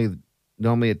 normally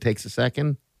it takes a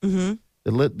second. Mm-hmm.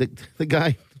 The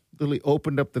guy literally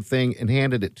opened up the thing and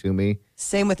handed it to me.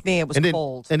 Same with me. It was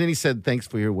cold. And then he said, "Thanks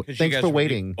for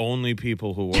waiting." The only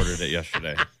people who ordered it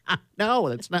yesterday. No,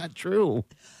 that's not true.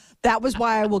 That was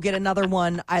why I will get another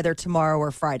one either tomorrow or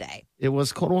Friday. It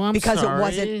was cold. Oh, I'm because sorry. it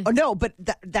wasn't. Oh, no, but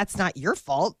that's not your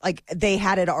fault. Like, they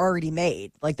had it already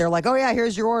made. Like, they're like, oh, yeah,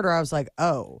 here's your order. I was like,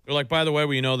 oh. They're like, by the way,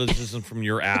 we know this isn't from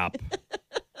your app.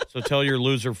 So tell your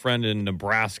loser friend in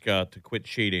Nebraska to quit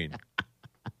cheating.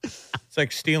 It's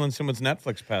like stealing someone's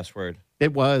Netflix password.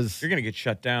 It was. You're going to get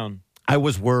shut down. I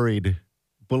was worried.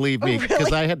 Believe me, because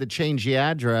really? I had to change the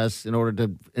address in order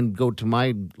to go to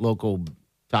my local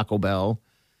Taco Bell.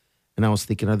 And I was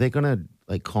thinking, are they going to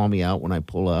like call me out when I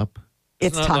pull up?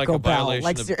 It's not Taco like a Bell. violation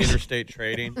Like of interstate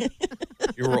trading.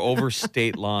 You were over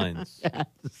state lines.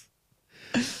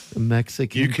 Yes.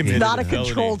 Mexican. You committed not a felony.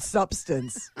 controlled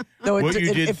substance. No, What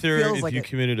you did, sir, feels if like you it.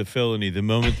 committed a felony, the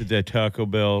moment that Taco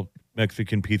Bell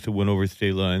Mexican pizza went over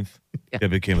state lines, that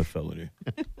became a felony.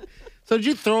 So did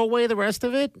you throw away the rest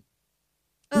of it?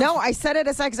 No, I said it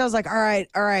aside because I was like, all right.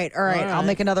 I'll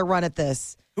make another run at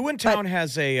this. Who in town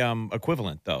has a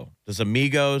equivalent, though? Does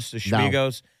Amigos, does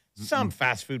Schmigos? Some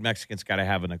fast food Mexicans got to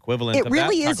have an equivalent It of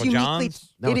really that. is Taco uniquely.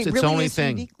 John's? No, it's it its really only is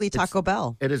thing. uniquely Taco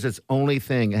Bell. It is its only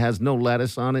thing. It has no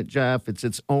lettuce on it, Jeff. It's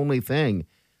its only thing.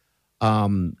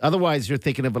 Otherwise, you're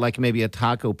thinking of it like maybe a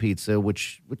taco pizza,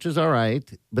 which is all right.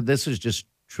 But this is just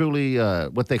truly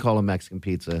what they call a Mexican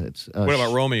pizza. It's What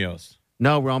about Romeo's?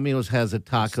 No, Romeo's has a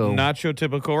taco. It's not your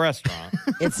typical restaurant.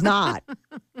 It's not.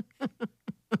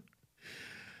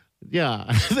 Yeah,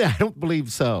 I don't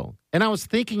believe so. And I was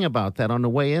thinking about that on the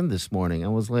way in this morning. I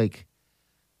was like,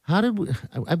 how did we?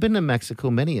 I've been to Mexico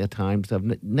many a times.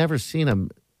 I've never seen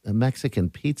a Mexican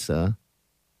pizza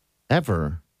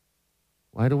ever.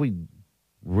 Why do we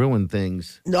ruin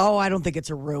things? No, I don't think it's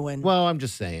a ruin. Well, I'm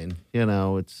just saying,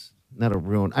 it's not a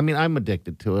ruin. I mean, I'm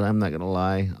addicted to it. I'm not going to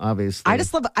lie, obviously. I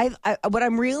just love what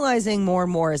I'm realizing more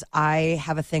and more is I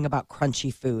have a thing about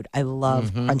crunchy food. I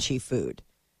love crunchy food.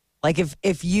 Like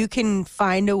if you can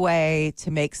find a way to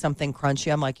make something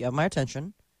crunchy, I'm like, you have my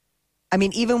attention. I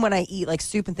mean, even when I eat like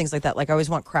soup and things like that, like I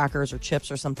always want crackers or chips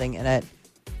or something in it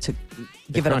to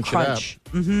give it a crunch.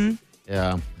 Mm-hmm.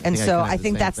 Yeah. And so I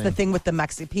think that's the thing with the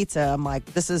Mexican pizza. I'm like,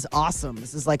 this is awesome.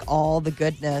 This is like all the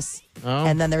goodness. Oh.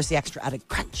 And then there's the extra added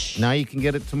crunch. Now you can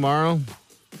get it tomorrow.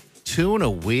 2 in a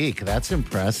week. That's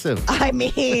impressive. I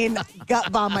mean,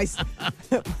 gut bomb. It's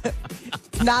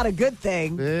not a good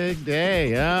thing. Big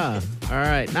day, yeah. All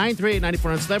right.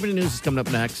 938-9400 Celebrity News is coming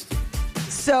up next.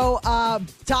 So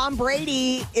Tom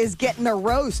Brady is getting a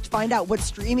roast. Find out what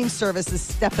streaming service is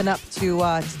stepping up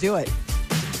to do it.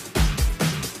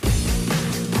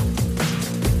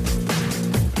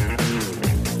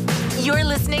 You're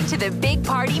listening to the Big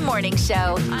Party Morning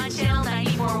Show on Channel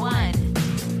 94.1.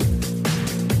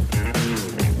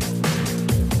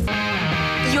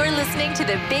 You're listening to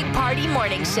the Big Party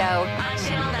Morning Show on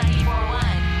Channel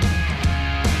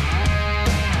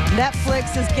 94.1.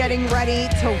 Netflix is getting ready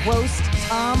to roast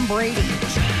Tom Brady.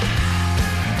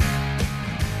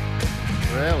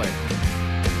 Really?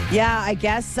 Yeah, I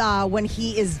guess when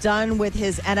he is done with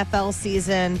his NFL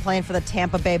season playing for the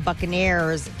Tampa Bay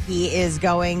Buccaneers, he is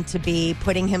going to be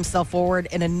putting himself forward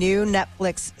in a new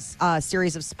Netflix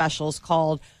series of specials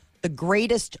called The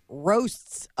Greatest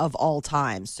Roasts of All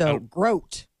Time. So,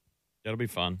 GROAT. That'll be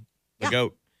fun. The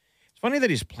GOAT. It's funny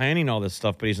that he's planning all this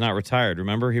stuff, but he's not retired.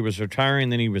 Remember, he was retiring,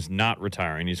 then he was not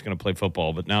retiring. He's going to play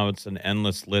football, but now it's an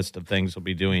endless list of things he'll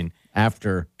be doing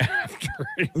After.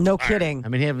 No kidding. I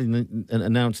mean, he hasn't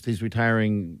announced he's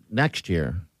retiring next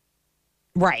year.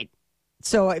 Right.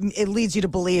 So it leads you to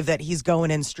believe that he's going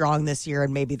in strong this year,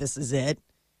 and maybe this is it.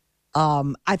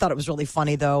 I thought it was really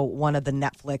funny, though. One of the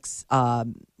Netflix,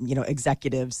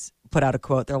 executives put out a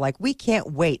quote. They're like, "We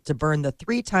can't wait to burn the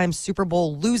 3-time Super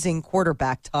Bowl losing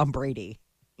quarterback Tom Brady."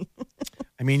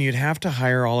 I mean, you'd have to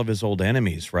hire all of his old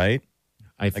enemies, right?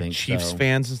 I think Chiefs so.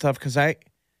 fans and stuff, because I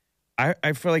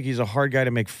feel like he's a hard guy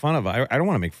to make fun of. I don't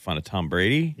want to make fun of Tom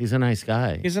Brady. He's a nice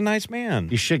guy. He's a nice man.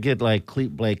 You should get like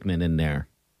Clete Blakeman in there,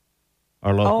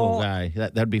 our local guy.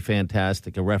 That'd be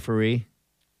fantastic. A referee.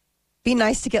 Be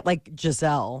nice to get like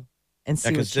Giselle and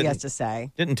see what 'cause she has to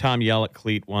say. Didn't Tom yell at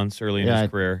Cleat once early in his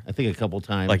career? I think a couple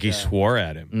times. Like he swore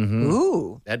at him. Mm-hmm.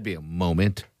 Ooh. That'd be a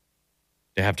moment.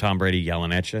 To have Tom Brady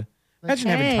yelling at you. Imagine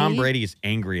having Tom Brady is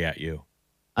angry at you.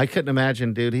 I couldn't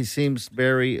imagine, dude. He seems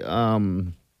very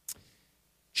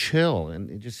chill, and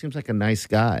he just seems like a nice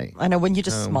guy. I know when you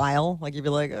just smile, like you'd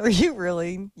be like, "Are you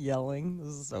really yelling? This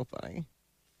is so funny."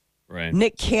 Right.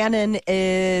 Nick Cannon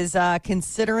is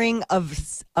considering a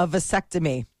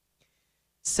vasectomy.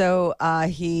 So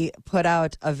he put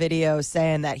out a video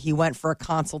saying that he went for a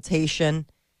consultation,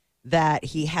 that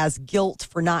he has guilt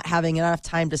for not having enough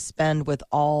time to spend with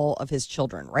all of his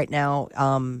children. Right now,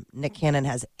 Nick Cannon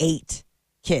has 8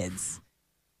 kids.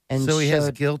 And so he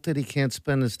has guilt that he can't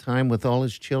spend his time with all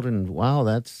his children. Wow,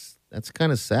 that's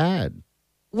kind of sad.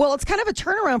 Well, it's kind of a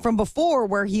turnaround from before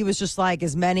where he was just like,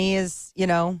 as many as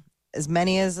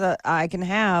I can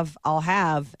have, I'll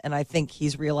have. And I think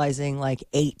he's realizing like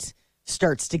 8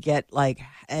 starts to get like,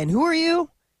 and who are you?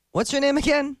 What's your name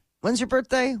again? When's your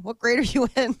birthday? What grade are you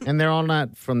in? And they're all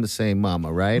not from the same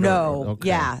mama, right? No. Okay.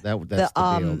 Yeah. That's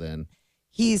the deal then.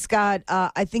 He's got,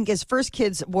 I think his first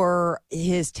kids were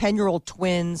his 10-year-old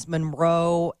twins,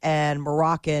 Monroe and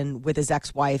Moroccan, with his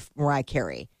ex-wife, Mariah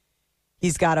Carey.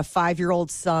 He's got a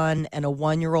 5-year-old son and a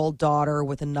 1-year-old daughter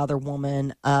with another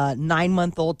woman,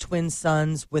 9-month-old twin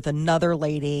sons with another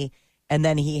lady, and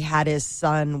then he had his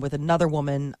son with another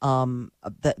woman,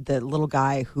 the little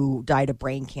guy who died of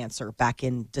brain cancer back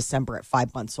in December at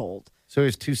 5 months old. So he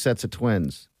has 2 sets of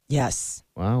twins. Yes.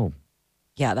 Wow.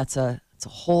 Yeah, that's a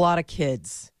whole lot of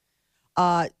kids.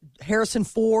 Harrison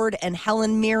Ford and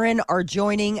Helen Mirren are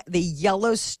joining the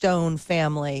Yellowstone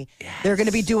family. Yes. They're going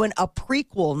to be doing a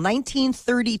prequel,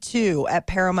 1932, at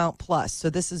Paramount Plus. So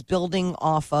this is building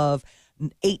off of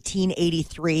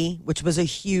 1883, which was a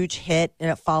huge hit,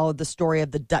 and it followed the story of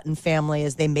the Dutton family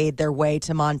as they made their way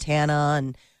to Montana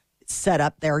and set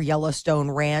up their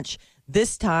Yellowstone ranch.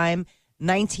 This time,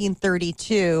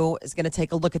 1932 is going to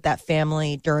take a look at that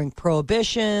family during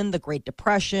Prohibition, the Great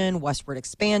Depression, westward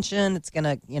expansion. It's going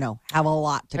to, have a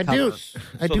lot to cover.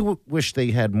 I do wish they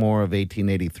had more of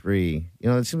 1883.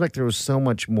 It seems like there was so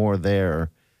much more there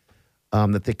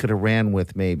that they could have ran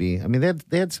with. Maybe. I mean,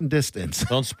 they had some distance.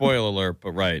 Don't spoil alert,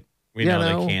 but right, we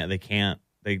know they can't.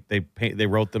 They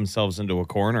wrote themselves into a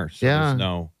corner.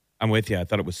 So I'm with you. I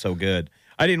thought it was so good.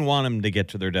 I didn't want them to get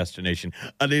to their destination.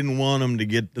 I didn't want them to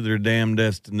get to their damn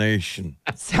destination.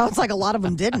 Sounds like a lot of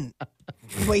them didn't.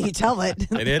 The way you tell it.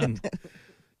 They didn't.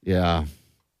 Yeah.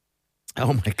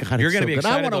 Oh, my God. You're going to be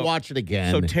excited. I want to watch it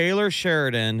again. So Taylor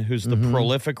Sheridan, who's the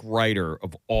prolific writer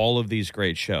of all of these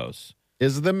great shows,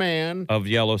 is the man of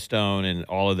Yellowstone and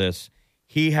all of this.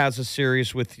 He has a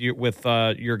series with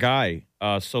your guy,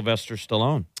 Sylvester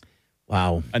Stallone.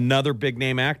 Wow. Another big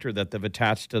name actor that they've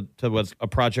attached to a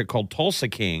project called Tulsa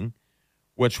King,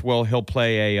 which he'll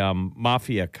play a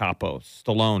mafia capo,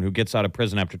 Stallone, who gets out of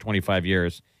prison after 25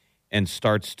 years and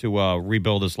starts to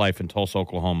rebuild his life in Tulsa,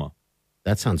 Oklahoma.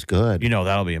 That sounds good.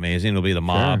 That'll be amazing. It'll be the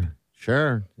mob.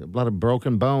 Sure. A lot of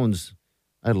broken bones.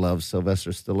 I love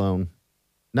Sylvester Stallone.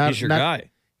 He's your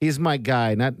guy. He's my guy.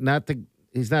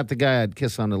 He's not the guy I'd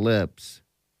kiss on the lips.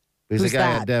 He's Who's the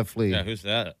guy that? I'd definitely. Yeah, who's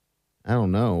that? I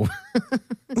don't know.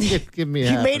 Give me.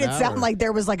 You made it sound like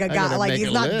there was like a guy, like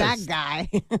he's not list. that guy.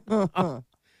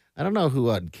 I don't know who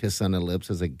I'd kiss on the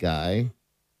lips as a guy.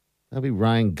 That'd be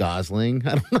Ryan Gosling.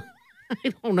 I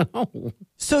don't know.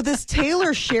 So this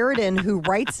Taylor Sheridan who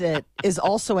writes it is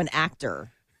also an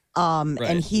actor.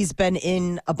 And he's been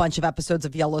in a bunch of episodes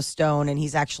of Yellowstone, and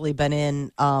he's actually been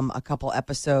in a couple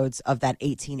episodes of that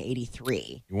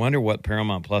 1883. You wonder what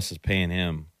Paramount Plus is paying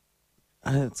him.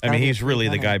 He's really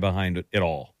the guy behind it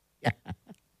all. Yeah.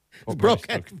 Broke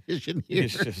vision here.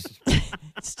 He's just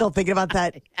still thinking about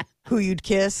that. Who you'd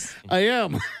kiss? I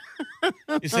am.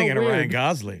 He's thinking of Ryan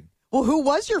Gosling. Well, who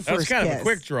was your first That was kind kiss? of a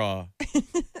quick draw.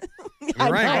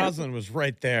 Ryan Gosling was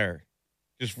right there.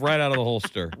 Just right out of the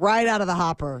holster. Right out of the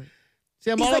hopper. See,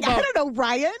 He's like, I don't know,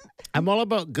 Ryan. I'm all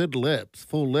about good lips,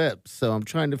 full lips. So I'm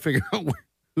trying to figure out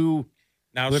who.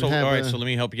 Now, so let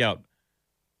me help you out.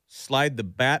 Slide the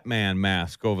Batman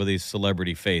mask over these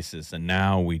celebrity faces, and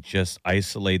now we just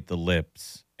isolate the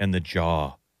lips and the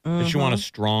jaw. Don't you want a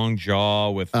strong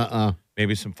jaw with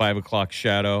maybe some 5 o'clock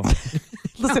shadow?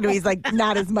 Listen to me. He's like,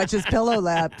 not as much as pillow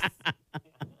lips.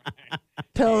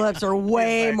 Pillow lips are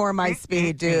way more my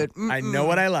speed, dude. I know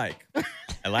what I like.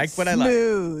 I like what I like.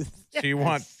 Smooth. So you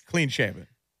want clean shaven?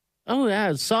 Oh,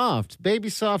 yeah, soft. Baby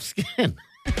soft skin.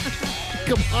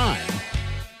 Come on.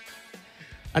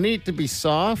 I need it to be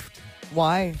soft.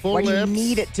 Why? Full Why do you lips.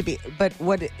 need it to be? But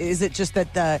what is it? Just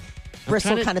that the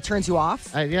bristle kind of turns you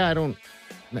off? I don't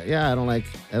like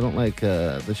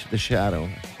the shadow.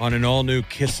 On an all new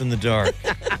Kiss in the Dark.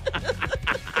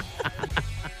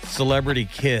 Celebrity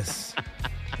kiss.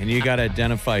 And you got to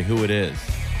identify who it is.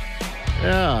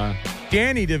 Yeah.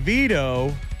 Danny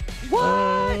DeVito.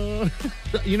 What?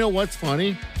 You know what's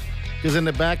funny? Because in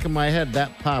the back of my head,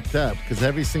 that popped up. Because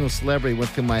every single celebrity went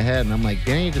through my head. And I'm like,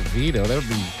 Danny DeVito, that would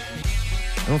be...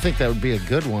 I don't think that would be a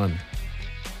good one.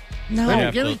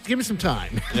 No. Give me some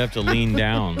time. You have to lean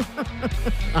down.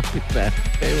 I'll be back.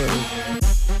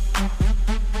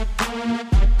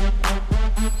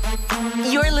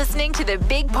 You're listening to the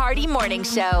Big Party Morning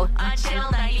Show on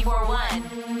Channel 94.1.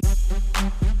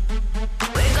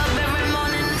 Wake up every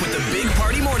morning with the Big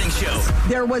Party Morning Show.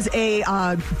 There was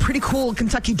a pretty cool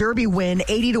Kentucky Derby win,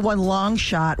 80-1 long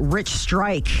shot. Rich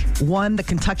Strike won the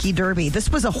Kentucky Derby.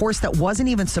 This was a horse that wasn't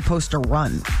even supposed to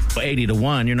run.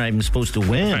 80-1, you're not even supposed to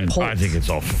win. I think it's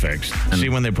all fixed. See,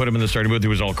 when they put him in the starting booth, he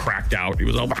was all cracked out. He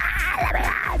was all...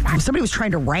 Somebody was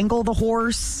trying to wrangle the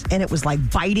horse, and it was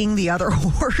like biting the other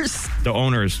horse. The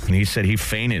owners, and he said he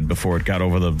fainted before it got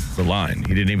over the line.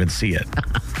 He didn't even see it.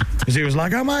 Because he was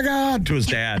like, oh, my God, to his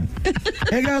dad.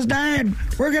 He goes, Dad,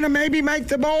 we're going to maybe make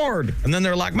the board. And then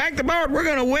they're like, make the board, we're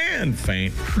going to win.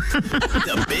 Faint.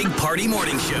 The Big Party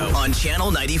Morning Show on Channel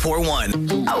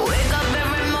 94.1. I wake up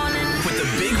every morning with the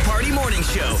Big Party Morning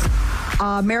Show.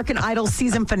 American Idol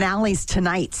season finales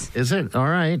tonight. Is it? All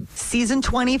right. Season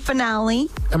 20 finale.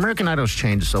 American Idol's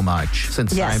changed so much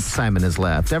since Simon has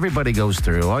left. Everybody goes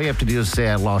through. All you have to do is say,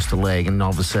 I lost a leg, and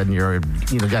all of a sudden you're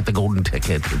got the golden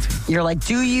ticket. You're like,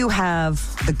 do you have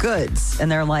the goods?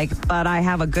 And they're like, but I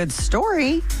have a good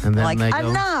story. And then like, they go,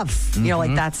 enough. You're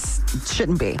like,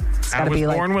 shouldn't be. It's I got to was be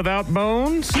born like, without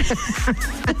bones.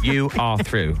 You are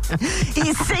through.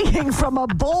 He's singing from a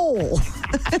bowl.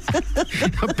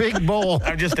 A big bowl.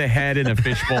 I'm just a head in a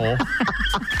fish bowl.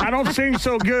 I don't sing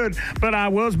so good, but I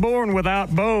was born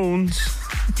without bones.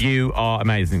 You are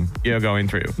amazing. You're going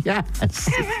through. Yeah, it's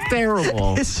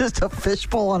terrible. It's just a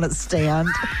fishbowl on a stand.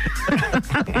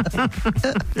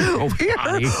 You're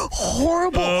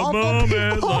horrible. A awful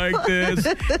moment people. like this.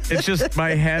 It's just my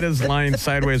head is lying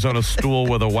sideways on a stool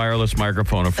with a wireless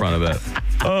microphone in front of it.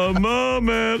 A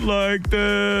moment like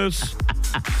this.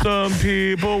 Some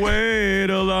people wait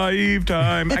a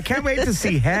lifetime. I can't wait to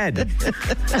see Head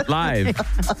live.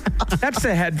 That's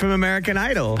the Head from American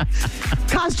Idol.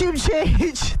 Costume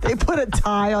change. They put a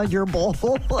tie on your bowl.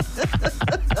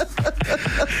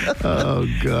 Oh,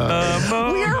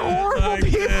 God. We are horrible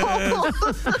people.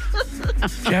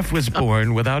 Jeff was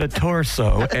born without a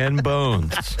torso and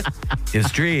bones. His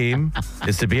dream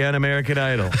is to be on American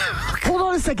Idol. Hold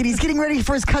on a second. He's getting ready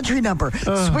for his country number.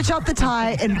 Switch out the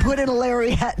tie and put in a lariat.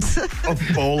 A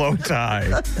bolo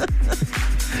tie.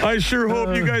 I sure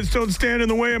hope you guys don't stand in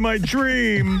the way of my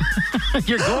dream.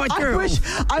 You're going through.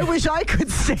 I wish I could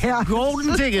stand.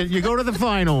 Golden ticket. You go to the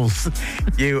finals.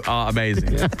 You are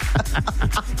amazing.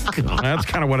 That's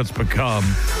kind of what it's become.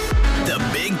 The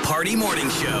Big Party Morning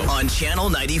Show on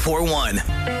Channel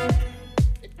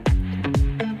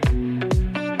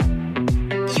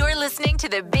 94.1. You're listening to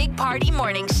the Big Party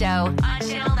Morning Show on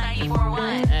Channel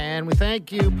 94.1. And we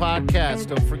thank you, podcast.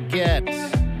 Don't forget,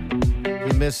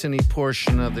 if you miss any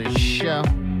portion of the show,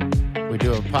 we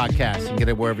do a podcast. You can get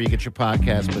it wherever you get your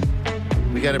podcast. But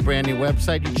we got a brand new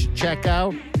website you should check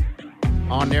out.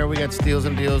 On there, we got steals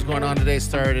and deals going on today.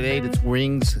 Started at 8. It's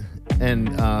Rings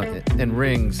and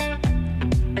Rings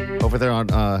over there on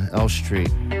L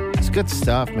Street. It's good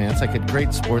stuff, man. It's like a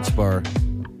great sports bar.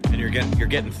 you're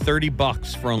getting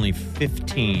 $30 for only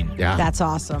 15. Yeah. That's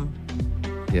awesome.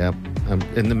 Yep.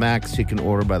 And the max you can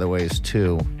order, by the way, is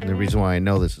 2. And the reason why I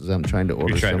know this is I'm trying to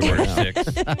order You tried to somewhere order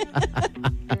else.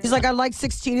 6. He's like, I'd like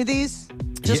 16 of these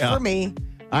just Yeah. for me.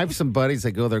 I have some buddies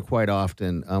that go there quite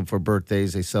often for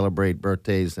birthdays. They celebrate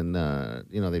birthdays, and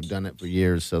they've done it for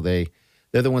years. So they're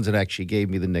the ones that actually gave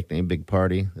me the nickname Big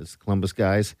Party. It's Columbus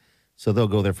guys. So they'll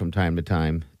go there from time to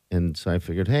time. And so I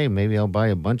figured, hey, maybe I'll buy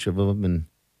a bunch of them, and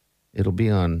it'll be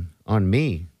on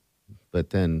me. But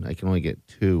then I can only get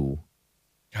 2.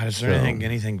 God, is there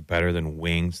anything better than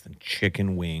wings, than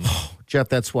chicken wings? Jeff,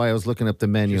 that's why I was looking up the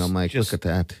menu. I'm like, look at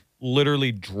that.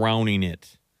 Literally drowning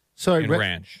it. So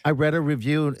ranch. I read a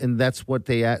review, and that's what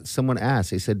someone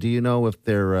asked. They said, do you know if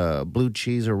their blue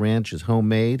cheese or ranch is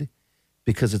homemade?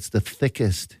 Because it's the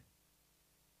thickest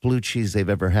blue cheese they've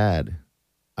ever had.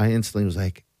 I instantly was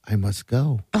like, I must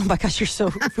go. Oh, my gosh, you're so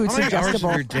food How many hours suggestible.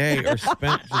 of your day are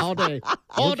spent just all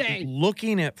day,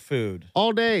 looking at food?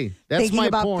 all day. That's Thinking my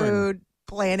about porn. food,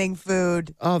 planning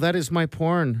food. Oh, that is my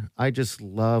porn. I just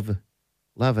love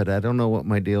it. I don't know what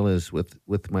my deal is with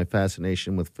my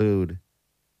fascination with food,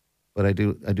 but I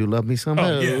do love me some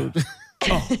food.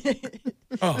 Yeah.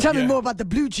 Tell me more about the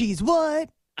blue cheese. What?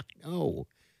 No.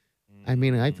 I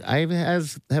mean, I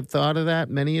have thought of that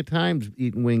many a times,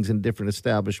 eating wings in different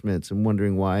establishments and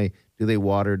wondering why do they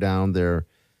water down their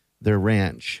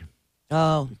ranch.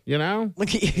 Oh. You know?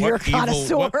 Look at you. You're a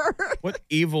connoisseur. What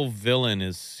evil villain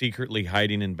is secretly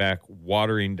hiding in back,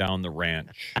 watering down the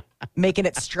ranch? Making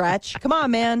it stretch. Come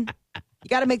on, man. You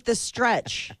got to make this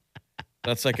stretch.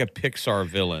 That's like a Pixar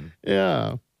villain.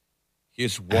 Yeah.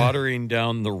 He's watering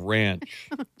down the ranch.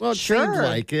 Well, it seems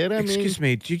like it. Excuse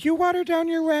me, do you water down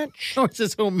your ranch? No, it's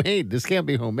just homemade. This can't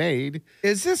be homemade.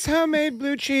 Is this homemade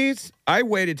blue cheese? I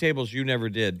waited tables you never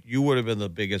did. You would have been the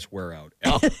biggest wear out.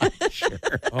 Oh, sure.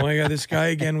 Oh my God, this guy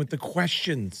again with the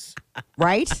questions.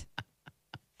 Right?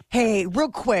 Hey, real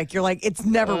quick. You're like, it's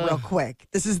never real quick.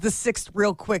 This is the 6th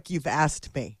real quick you've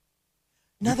asked me.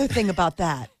 Another thing about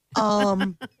that.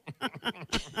 I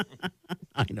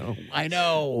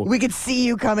know. We could see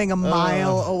you coming a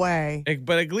mile away.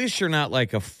 But at least you're not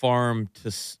like a farm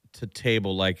to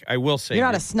table. Like I will say, You're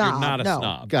not a snob, You're not a no.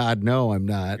 snob. God, no, I'm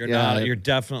not. You're not. You're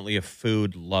definitely a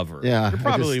food lover. Yeah, you're I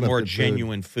probably just love more the food.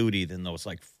 genuine foodie than those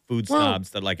like food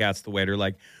snobs that like ask the waiter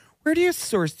like, "Where do you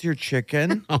source your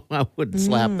chicken?" Oh, I would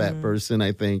slap that person,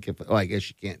 I think. I guess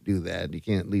you can't do that. You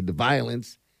can't lead to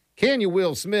violence. Can you,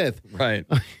 Will Smith? Right.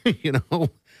 You know?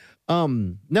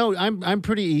 No, I'm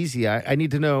pretty easy. I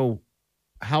need to know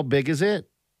how big is it,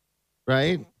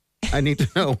 right? I need to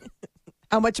know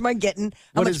How much am I getting?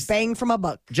 How much bang from a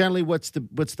buck? generally what's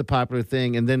the popular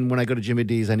thing, and then when I go to Jimmy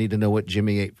D's, I need to know what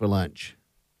Jimmy ate for lunch.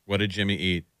 What did Jimmy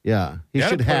eat? Yeah, he They ought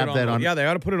to should put it have that on. Yeah, they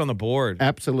ought to put it on the board.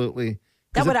 Absolutely.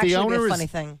 'Cause That would if the actually be a owner funny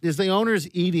is- thing. Is the owner's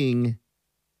eating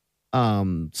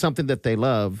something that they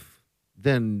love,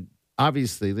 then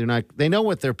obviously they know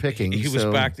what they're picking. He was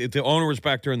so- back. The owner was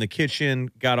back there in the kitchen,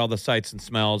 got all the sights and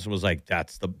smells, and was like,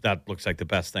 that looks like the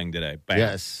best thing today." Bam.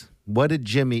 Yes. What did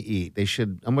Jimmy eat?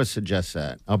 I'm going to suggest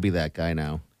that. I'll be that guy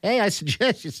now. Hey, I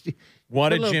suggest you. What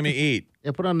did Jimmy eat?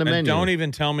 Yeah, put on the And menu. don't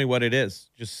even tell me what it is.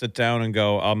 Just sit down and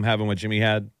go, "I'm having what Jimmy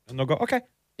had," and they'll go, "Okay."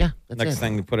 Yeah. That's Next it.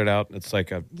 thing they put it out, it's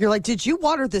like You're like, did you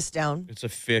water this down? it's a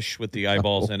fish with the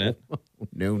eyeballs in it.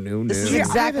 No. This is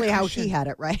exactly how he had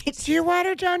it, right? Do you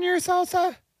water down your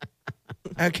salsa?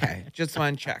 Okay, just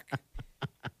one check.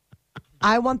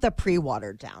 I want the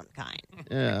pre-watered down kind.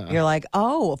 Yeah. You're like,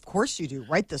 oh, of course you do.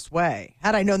 Right this way.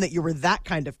 Had I known that you were that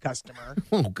kind of customer,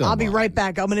 Oh, come I'll be on. right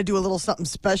back. I'm going to do a little something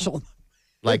special.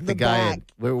 Like in the guy. back.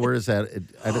 Where is that?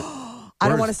 I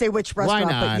don't want to say which restaurant,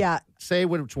 Why not? but yeah. Say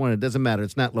which one. It doesn't matter.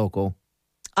 It's not local.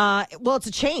 Well, it's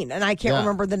a chain, and I can't Yeah.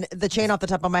 remember the chain off the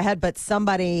top of my head, but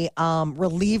somebody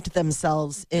relieved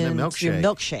themselves In a into milkshake.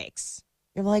 milkshakes.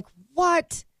 You're like,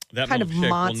 what That kind of milkshake will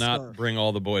monster? not bring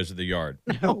all the boys to the yard.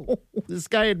 No. This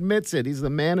guy admits it. He's the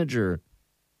manager.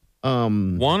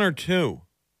 One or two.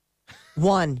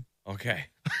 One. Okay.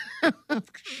 And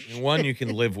one you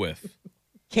can live with.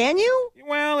 Can you?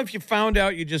 Well, if you found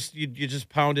out you just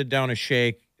pounded down a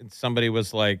shake and somebody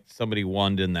was like, somebody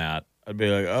won in that, I'd be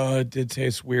like, oh, it did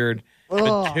taste weird. But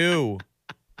Ugh. two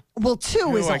Well,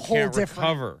 two is a I whole can't different.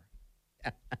 recover.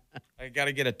 I got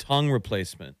to get a tongue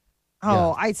replacement.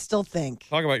 Oh, I still think.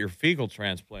 Talk about your fecal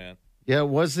transplant. Yeah, it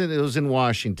wasn't. It was in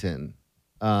Washington.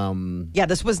 Yeah,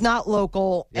 this was not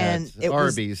local, Yeah, and it's it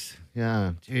was. Arby's.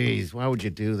 Yeah. Jeez, why would you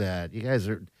do that? You guys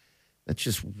are. That's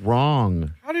just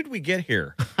wrong. How did we get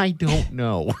here? I don't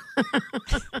know.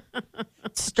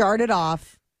 Started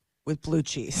off with blue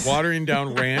cheese. Watering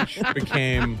down ranch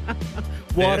became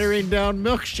Watering down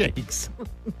milkshakes.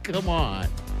 Come on.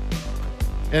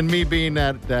 And me being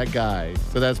that guy.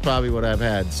 So that's probably what I've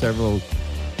had. Several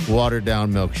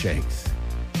watered-down milkshakes.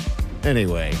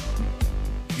 Anyway,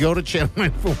 go to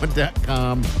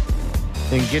channel941.com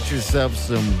and get yourself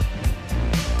some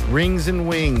rings and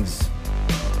wings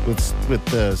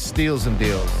with steals and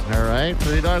deals. All right?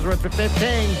 $30 worth for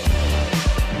 15.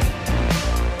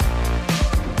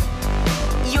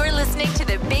 You're listening to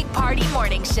the Big Party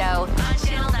Morning Show on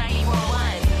Channel 941.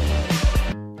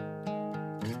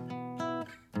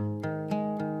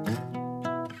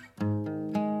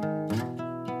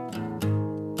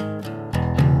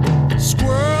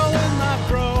 Squirrel in my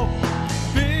fro,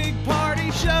 big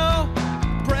party show.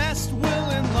 Breast will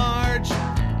enlarge,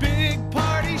 big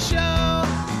party show.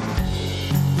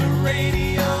 The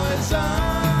radio is on.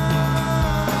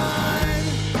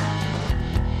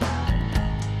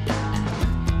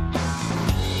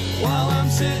 While I'm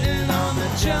sitting on the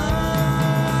john.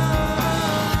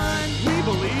 We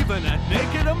believe in a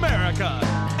naked America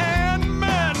and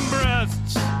man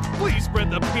breasts. Please spread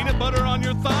the peanut butter on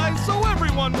your thighs so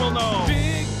everyone will know.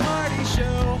 Big party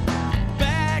show.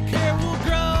 Back hair will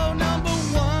grow. Number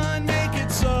one, make it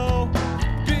so.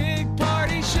 Big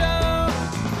party show.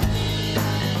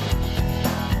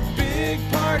 Big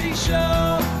party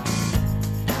show.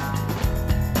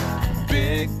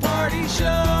 Big party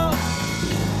show.